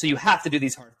 So you have to do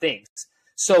these hard things.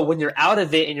 So when you're out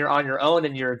of it and you're on your own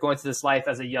and you're going through this life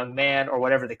as a young man or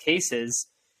whatever the case is,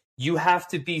 you have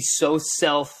to be so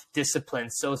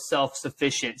self-disciplined, so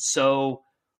self-sufficient, so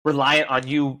reliant on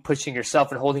you pushing yourself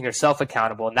and holding yourself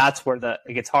accountable. And that's where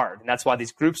it gets hard. And that's why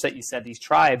these groups that you said, these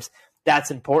tribes,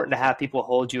 that's important to have people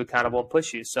hold you accountable and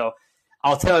push you. So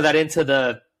I'll tailor that into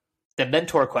the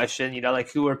mentor question, like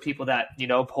who are people that,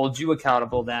 hold you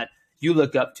accountable, that you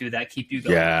look up to, that keep you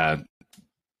going? Yeah.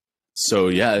 So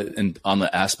yeah. And on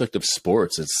the aspect of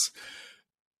sports,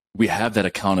 we have that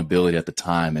accountability at the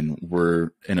time and we're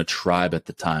in a tribe at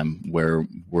the time where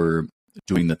we're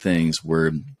doing the things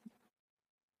where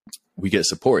we get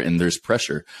support and there's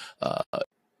pressure.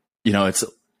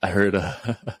 I heard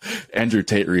Andrew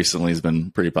Tate recently has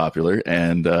been pretty popular,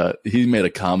 and he made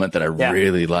a comment that I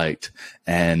really liked.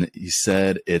 And he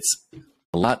said it's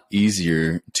a lot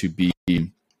easier to be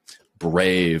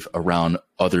brave around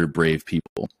other brave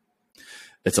people.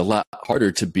 It's a lot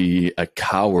harder to be a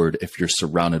coward if you're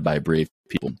surrounded by brave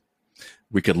people.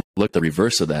 We could look at the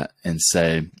reverse of that and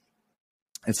say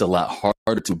it's a lot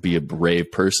harder to be a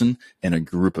brave person in a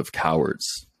group of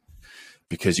cowards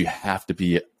because you have to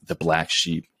be the black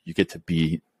sheep. You get to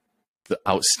be the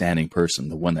outstanding person,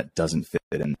 the one that doesn't fit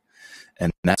in.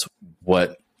 And that's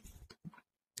what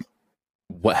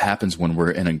happens when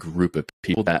we're in a group of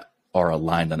people that are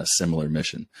aligned on a similar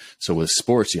mission. So with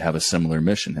sports, you have a similar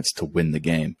mission. It's to win the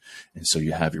game. And so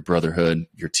you have your brotherhood,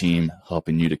 your team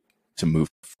helping you to move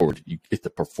forward. You get to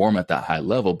perform at that high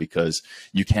level because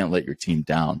you can't let your team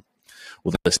down.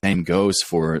 Well, the same goes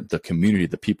for the community,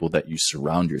 the people that you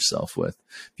surround yourself with.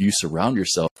 If you surround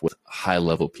yourself with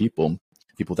high-level people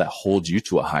that hold you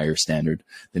to a higher standard,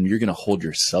 then you're going to hold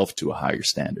yourself to a higher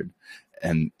standard,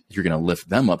 and you're going to lift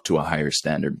them up to a higher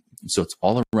standard. So it's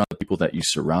all around the people that you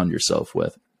surround yourself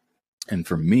with. And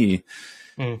for me,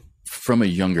 from a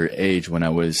younger age, when I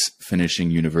was finishing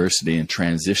university and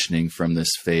transitioning from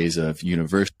this phase of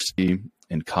university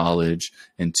in college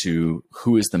into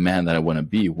who is the man that I want to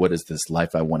be? What is this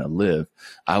life I want to live?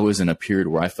 I was in a period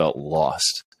where I felt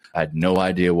lost. I had no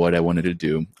idea what I wanted to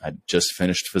do. I just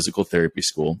finished physical therapy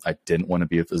school. I didn't want to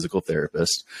be a physical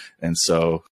therapist. And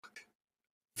so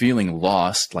feeling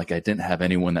lost, like I didn't have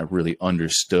anyone that really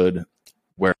understood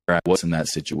where I was in that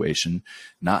situation,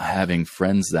 not having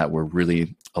friends that were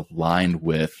really aligned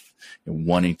with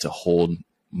wanting to hold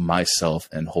myself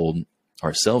and hold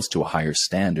ourselves to a higher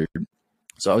standard.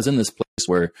 So I was in this place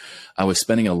where I was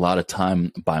spending a lot of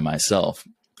time by myself.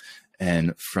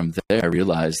 And from there, I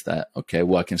realized that, okay,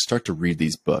 well, I can start to read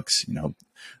these books,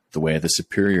 The Way of the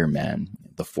Superior Man,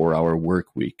 The 4-Hour Work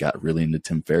Week, got really into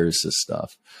Tim Ferriss's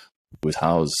stuff. With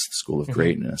Howe's School of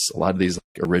Greatness. A lot of these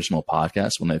original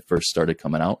podcasts, when they first started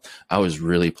coming out, I was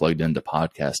really plugged into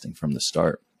podcasting from the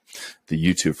start. The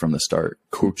YouTube from the start.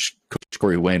 Coach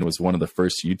Corey Wayne was one of the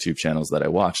first YouTube channels that I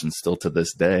watched, and still to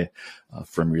this day,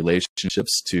 from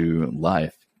relationships to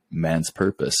life, man's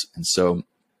purpose. And so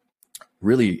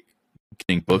really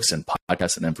getting books and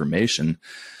podcasts and information.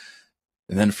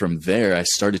 And then from there, I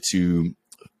started to,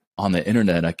 on the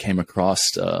internet, I came across,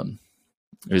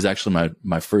 it was actually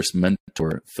my first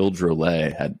mentor, Phil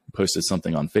Drolet, had posted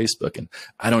something on Facebook, and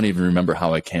I don't even remember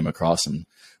how I came across him,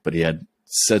 but he had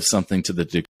said something to the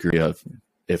degree of,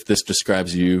 if this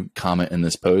describes you, comment in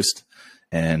this post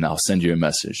and I'll send you a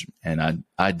message. And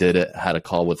I did it, had a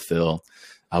call with Phil.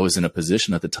 I was in a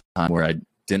position at the time where I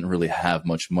didn't really have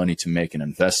much money to make an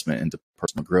investment into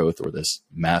personal growth or this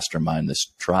mastermind, this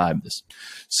tribe.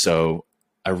 So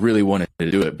I really wanted to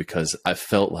do it because I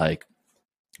felt like,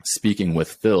 speaking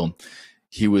with Phil,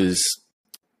 he was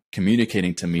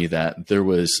communicating to me that there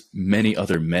was many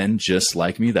other men just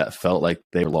like me that felt like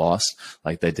they were lost,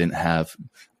 like they didn't have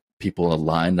people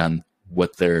aligned on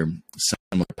what their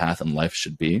similar path in life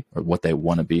should be or what they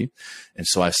want to be. And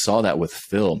so I saw that with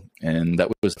Phil, and that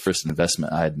was the first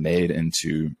investment I had made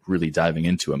into really diving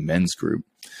into a men's group.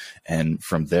 And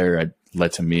from there, it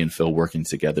led to me and Phil working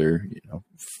together,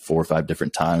 4 or 5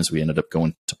 different times. We ended up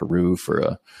going to Peru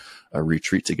for a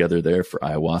retreat together there for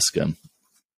ayahuasca.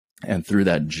 And through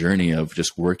that journey of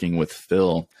just working with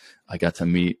Phil, I got to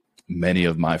meet many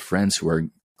of my friends who are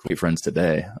great friends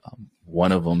today.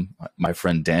 One of them, my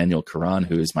friend Daniel Karan,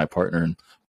 who is my partner in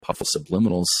Powerful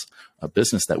Subliminals, a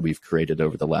business that we've created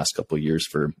over the last couple of years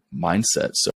for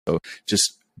mindset. So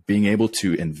just being able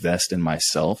to invest in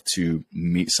myself, to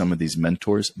meet some of these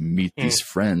mentors, meet these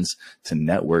friends, to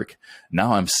network.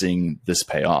 Now I'm seeing this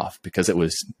pay off, because it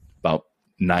was about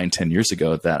 9-10 years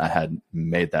ago that I had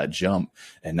made that jump.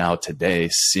 And now today,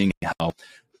 seeing how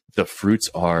the fruits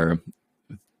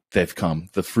they've come,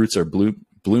 the fruits are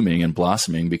blooming and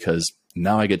blossoming, because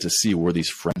now I get to see where these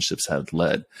friendships have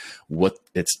led, what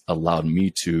it's allowed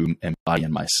me to embody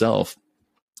in myself.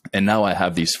 And now I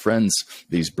have these friends,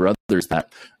 these brothers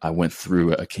that I went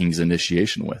through a King's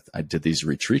initiation with. I did these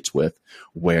retreats with,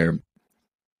 where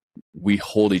we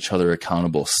hold each other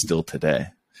accountable still today.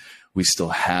 We still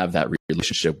have that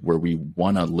relationship where we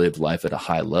want to live life at a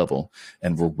high level,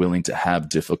 and we're willing to have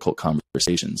difficult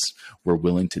conversations. We're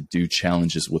willing to do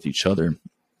challenges with each other.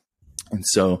 And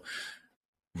so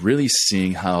really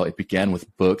seeing how it began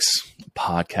with books,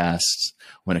 podcasts,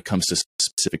 when it comes to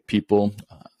specific people.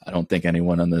 I don't think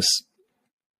anyone on this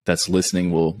that's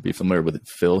listening will be familiar with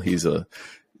Phil. He's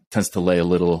tends to lay a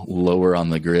little lower on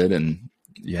the grid, and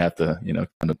you have to,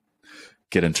 kind of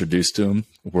get introduced to him.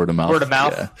 Word of mouth. Word of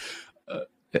mouth.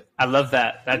 Yeah. I love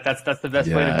that. That's the best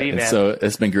way to be, man. So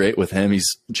it's been great with him. He's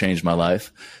changed my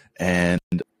life. And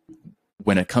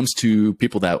when it comes to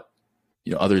people that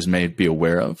others may be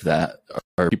aware of that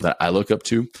are people that I look up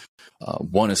to,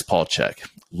 one is Paul Chek.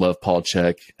 Love Paul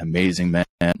Chek. Amazing man.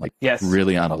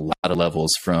 Really on a lot of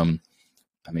levels, from,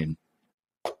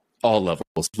 all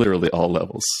levels, literally all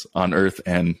levels on Earth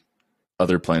and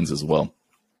other planes as well.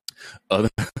 Other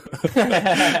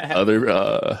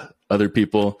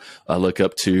people I look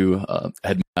up to,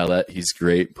 Ed Mylett, he's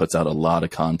great, puts out a lot of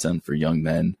content for young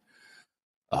men.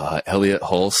 Elliot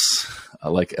Hulse, I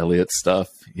like Elliot's stuff.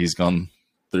 He's gone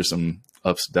through some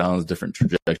ups, downs, different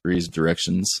trajectories,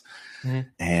 directions. Mm-hmm.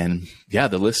 And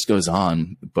the list goes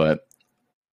on. But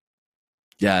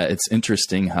it's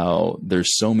interesting how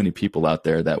there's so many people out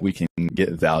there that we can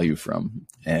get value from.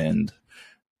 And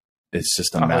it's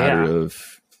just a matter of,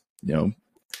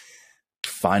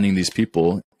 finding these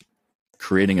people,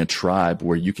 creating a tribe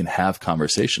where you can have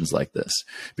conversations like this,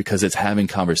 because it's having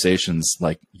conversations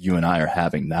like you and I are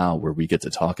having now, where we get to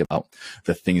talk about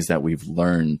the things that we've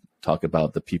learned, talk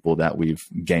about the people that we've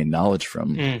gained knowledge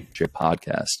from, share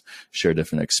podcasts, share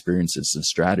different experiences and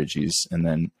strategies. And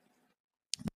then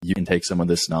you can take some of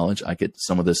this knowledge. I get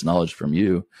some of this knowledge from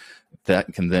you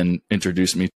that can then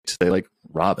introduce me to, say, like,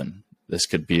 Robin. This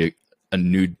could be a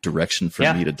new direction for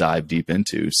me to dive deep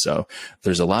into. So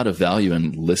there's a lot of value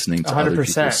in listening to 100%. Other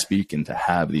people speak and to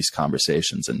have these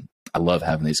conversations. And I love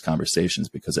having these conversations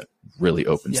because it really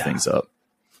opens things up.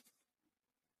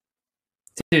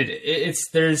 Dude,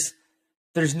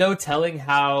 there's no telling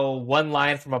how one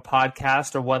line from a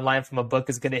podcast or one line from a book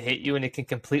is going to hit you, and it can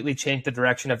completely change the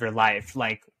direction of your life.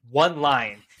 Like, one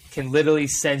line can literally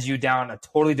send you down a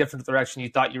totally different direction you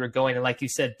thought you were going. And like you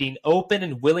said, being open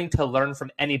and willing to learn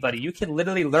from anybody. You can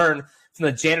literally learn from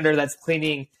the janitor that's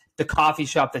cleaning the coffee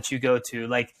shop that you go to.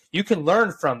 Like, you can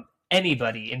learn from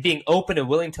anybody, and being open and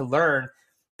willing to learn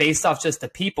based off just the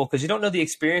people, because you don't know the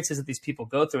experiences that these people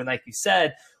go through. And like you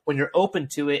said, when you're open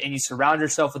to it and you surround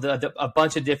yourself with a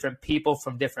bunch of different people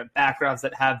from different backgrounds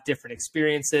that have different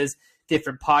experiences,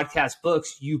 different podcast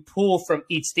books, you pull from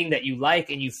each thing that you like,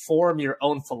 and you form your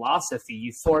own philosophy.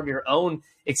 You form your own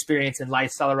experience and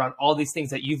lifestyle around all these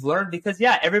things that you've learned, because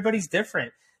everybody's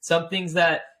different. Some things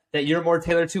that you're more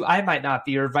tailored to, I might not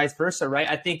be, or vice versa, right?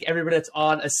 I think everybody that's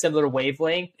on a similar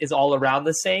wavelength is all around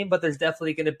the same, but there's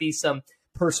definitely going to be some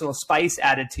personal spice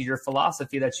added to your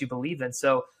philosophy that you believe in.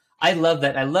 So I love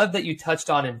that. I love that you touched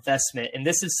on investment. And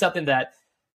this is something that,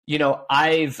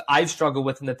 I've struggled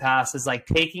with in the past, is like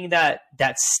taking that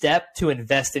step to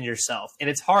invest in yourself. And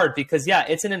it's hard because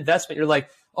it's an investment. You're like,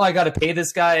 oh, I got to pay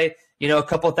this guy, a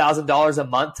couple $1,000s a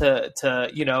month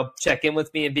to check in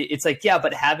with me and it's like, yeah,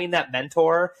 but having that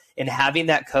mentor and having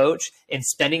that coach and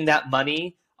spending that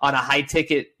money on a high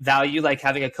ticket value, like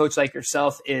having a coach like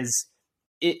yourself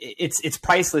it's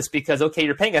priceless because, okay,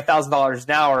 you're paying $1,000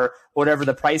 now or whatever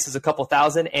the price is, a couple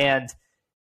thousand, and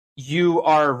you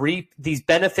are these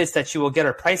benefits that you will get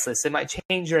are priceless. It might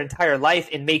change your entire life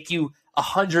and make you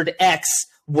 100x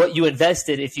what you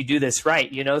invested if you do this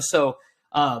right, So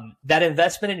that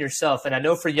investment in yourself, and I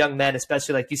know for young men,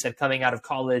 especially like you said, coming out of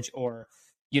college or,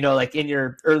 like in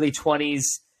your early 20s,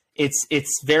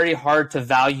 it's very hard to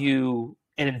value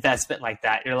an investment like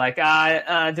that. You're like,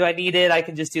 do I need it? I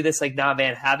can just do this. Like, nah,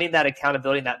 man, having that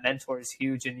accountability and that mentor is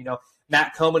huge. And,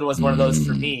 Matt Coman was one of those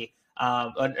for me.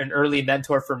 An early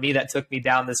mentor for me that took me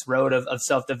down this road of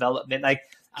self-development. Like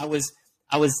I was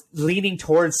leaning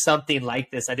towards something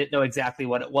like this. I didn't know exactly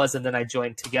what it was. And then I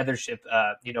joined Togethership,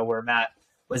 where Matt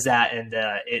was at, and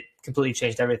it completely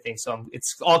changed everything. So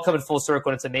it's all coming full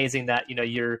circle. And it's amazing that,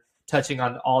 you're touching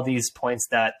on all these points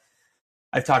that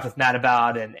I've talked with Matt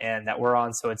about and that we're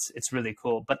on. So it's really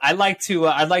cool. But I'd like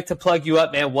to plug you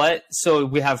up, man. So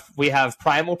we have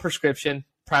Primal Prescription,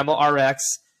 Primal RX.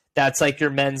 That's like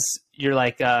you're kind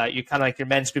of like your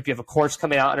men's group. You have a course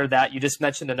coming out under that. You just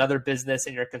mentioned another business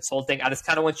and you're consulting. I just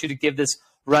kind of want you to give this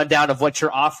rundown of what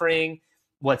you're offering,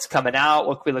 what's coming out,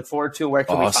 what can we look forward to, where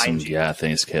can we find you? Yeah,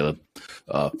 thanks, Caleb.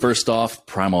 First off,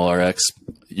 Primal RX,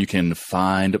 you can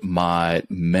find my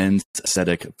men's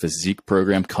aesthetic physique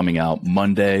program coming out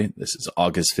Monday. This is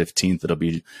August 15th. It'll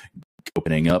be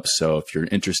opening up. So if you're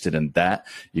interested in that,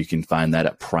 you can find that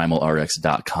at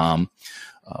primalrx.com.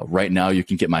 Right now, you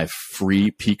can get my free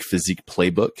Peak Physique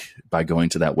Playbook by going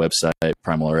to that website,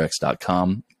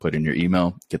 primalrx.com, put in your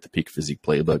email, get the Peak Physique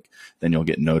Playbook. Then you'll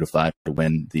get notified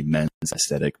when the men's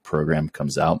aesthetic program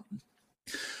comes out.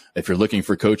 If you're looking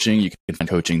for coaching, you can find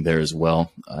coaching there as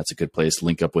well. It's a good place.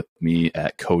 Link up with me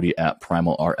at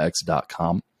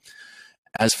Cody@primalrx.com.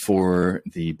 As for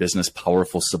the business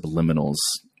Powerful Subliminals,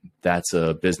 that's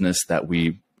a business that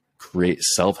we create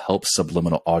self-help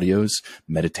subliminal audios,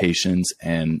 meditations,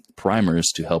 and primers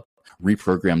to help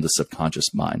reprogram the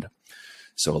subconscious mind.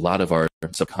 So a lot of our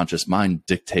subconscious mind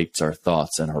dictates our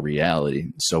thoughts and our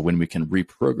reality. So when we can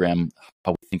reprogram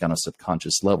how we think on a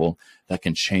subconscious level, that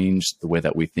can change the way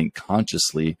that we think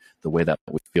consciously, the way that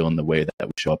we feel, and the way that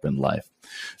we show up in life.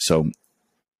 So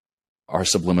our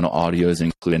subliminal audios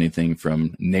include anything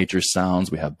from nature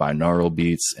sounds. We have binaural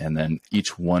beats, and then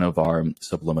each one of our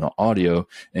subliminal audio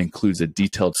includes a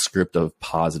detailed script of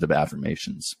positive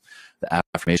affirmations. The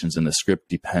affirmations in the script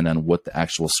depend on what the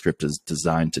actual script is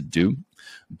designed to do,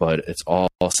 but it's all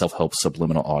self-help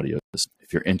subliminal audios.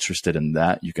 If you're interested in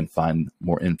that, you can find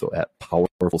more info at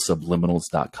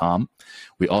powerfulsubliminals.com.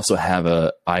 We also have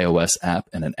an iOS app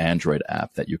and an Android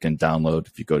app that you can download.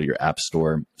 If you go to your app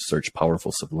store, search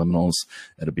Powerful Subliminals,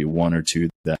 it'll be one or two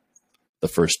that the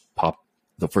first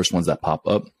ones that pop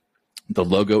up. The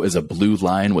logo is a blue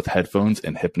lion with headphones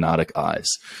and hypnotic eyes.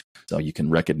 So you can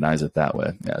recognize it that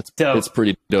way. Yeah, it's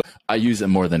pretty dope. I use it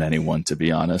more than anyone, to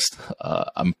be honest.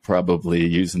 I'm probably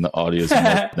using the audios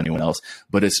more than anyone else,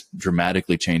 but it's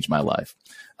dramatically changed my life.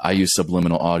 I used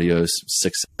subliminal audios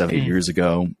 6, 7, 8 years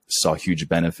ago, saw huge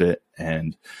benefit.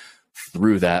 And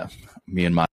through that, me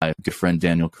and my good friend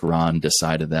Daniel Karan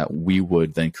decided that we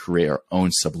would then create our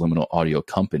own subliminal audio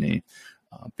company.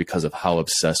 Because of how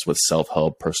obsessed with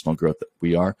self-help, personal growth that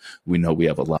we are, we know we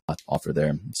have a lot to offer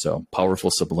there. So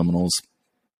Powerful Subliminals,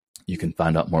 you can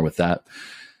find out more with that.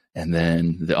 And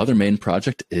then the other main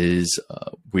project is,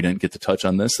 we didn't get to touch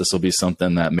on this. This will be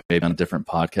something that maybe on a different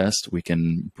podcast, we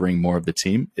can bring more of the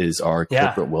team, is our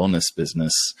corporate wellness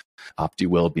business, Opti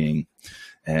Wellbeing.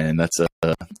 And that's a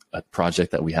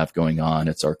project that we have going on.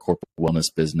 It's our corporate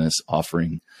wellness business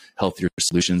offering healthier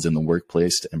solutions in the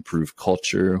workplace to improve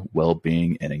culture,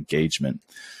 well-being, and engagement.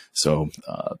 So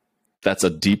that's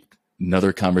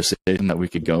another conversation that we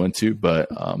could go into. But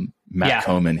Matt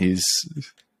Coman, he's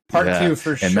part 2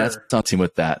 for sure. And Matt's on team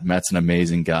with that. Matt's an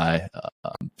amazing guy,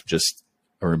 just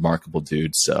a remarkable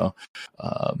dude. So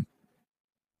you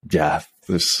guys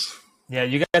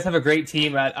have a great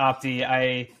team at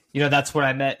Opti. That's where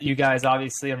I met you guys,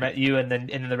 obviously. I met you and then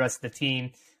the rest of the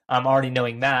team, already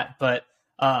knowing Matt. But,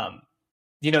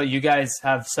 you guys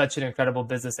have such an incredible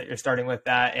business that you're starting with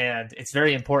that. And it's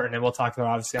very important. And we'll talk about,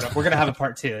 obviously, we're going to have a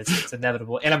part 2. It's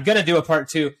inevitable. And I'm going to do a part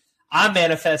 2. I'm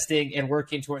manifesting and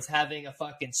working towards having a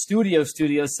fucking studio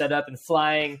set up and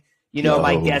flying,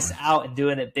 my guests out and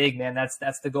doing it big, man.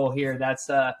 That's the goal here. That's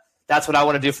what I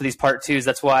want to do for these part 2s.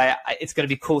 That's why it's going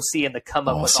to be cool seeing the come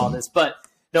up with all this. But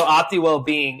no, Opti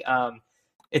Wellbeing,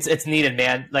 it's needed,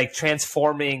 man. Like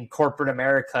transforming corporate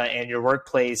America and your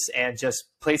workplace and just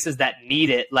places that need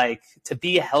it, like to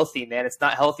be healthy, man. It's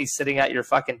not healthy sitting at your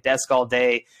fucking desk all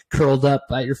day, curled up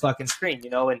at your fucking screen, you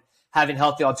know, and having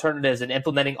healthy alternatives and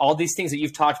implementing all these things that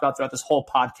you've talked about throughout this whole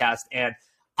podcast. And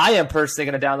I am personally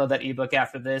going to download that ebook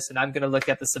after this, and I'm going to look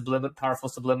at the powerful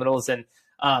subliminals. And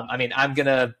I mean, I'm going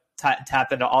to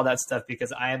tap into all that stuff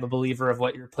because I am a believer of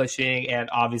what you're pushing and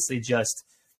obviously just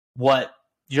what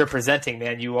you're presenting,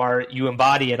 man. You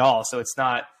embody it all. So it's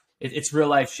not, it's real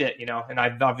life shit, you know, and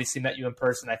I've obviously met you in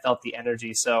person. I felt the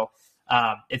energy. So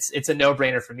it's a no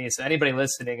brainer for me. So anybody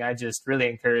listening, I just really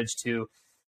encourage to,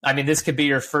 I mean, this could be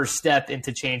your first step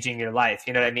into changing your life.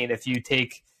 You know what I mean? If you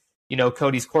take, you know,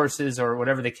 Cody's courses or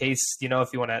whatever the case, you know, if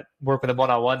you want to work with him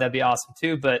one-on-one, that'd be awesome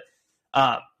too. But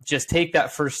just take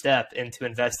that first step into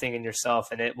investing in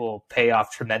yourself and it will pay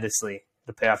off tremendously.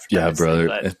 Yeah, brother.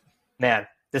 But, man,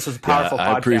 this was a powerful podcast.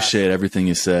 I appreciate everything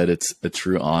you said. It's a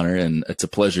true honor and it's a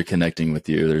pleasure connecting with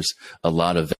you. There's a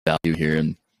lot of value here.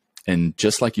 And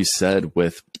just like you said,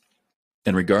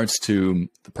 in regards to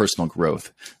the personal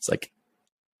growth, it's like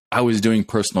I was doing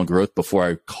personal growth before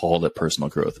I called it personal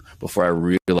growth, before I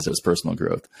realized it was personal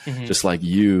growth. Mm-hmm. Just like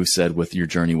you said with your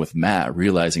journey with Matt,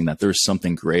 realizing that there's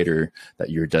something greater that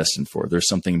you're destined for. There's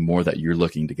something more that you're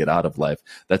looking to get out of life.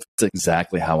 That's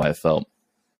exactly how I felt.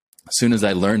 As soon as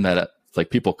I learned that,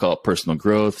 like people call it personal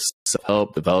growth,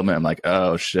 self-help, development, I'm like,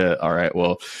 oh shit. All right,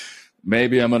 well,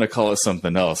 maybe I'm going to call it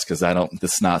something else because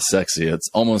it's not sexy. It's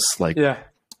almost like,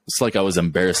 It's like I was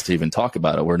embarrassed to even talk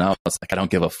about it, where now it's like, I don't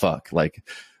give a fuck. Like,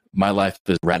 my life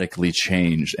has radically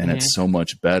changed and it's so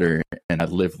much better. And I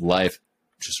live life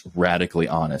just radically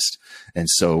honest. And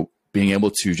so being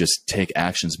able to just take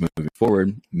actions moving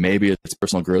forward, maybe it's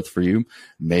personal growth for you.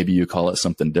 Maybe you call it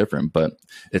something different, but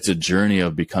it's a journey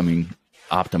of becoming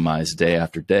optimized day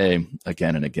after day,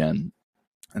 again and again.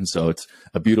 And so it's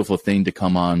a beautiful thing to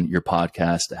come on your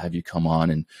podcast, to have you come on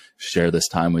and share this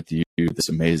time with you, this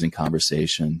amazing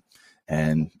conversation.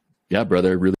 And yeah, brother,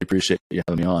 I really appreciate you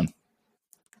having me on.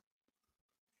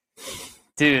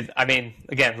 Dude, I mean,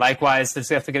 again, likewise, there's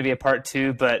definitely going to be a part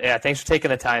 2, but yeah, thanks for taking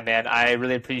the time, man. I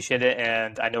really appreciate it,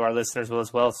 and I know our listeners will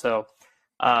as well. So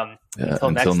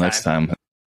until next time.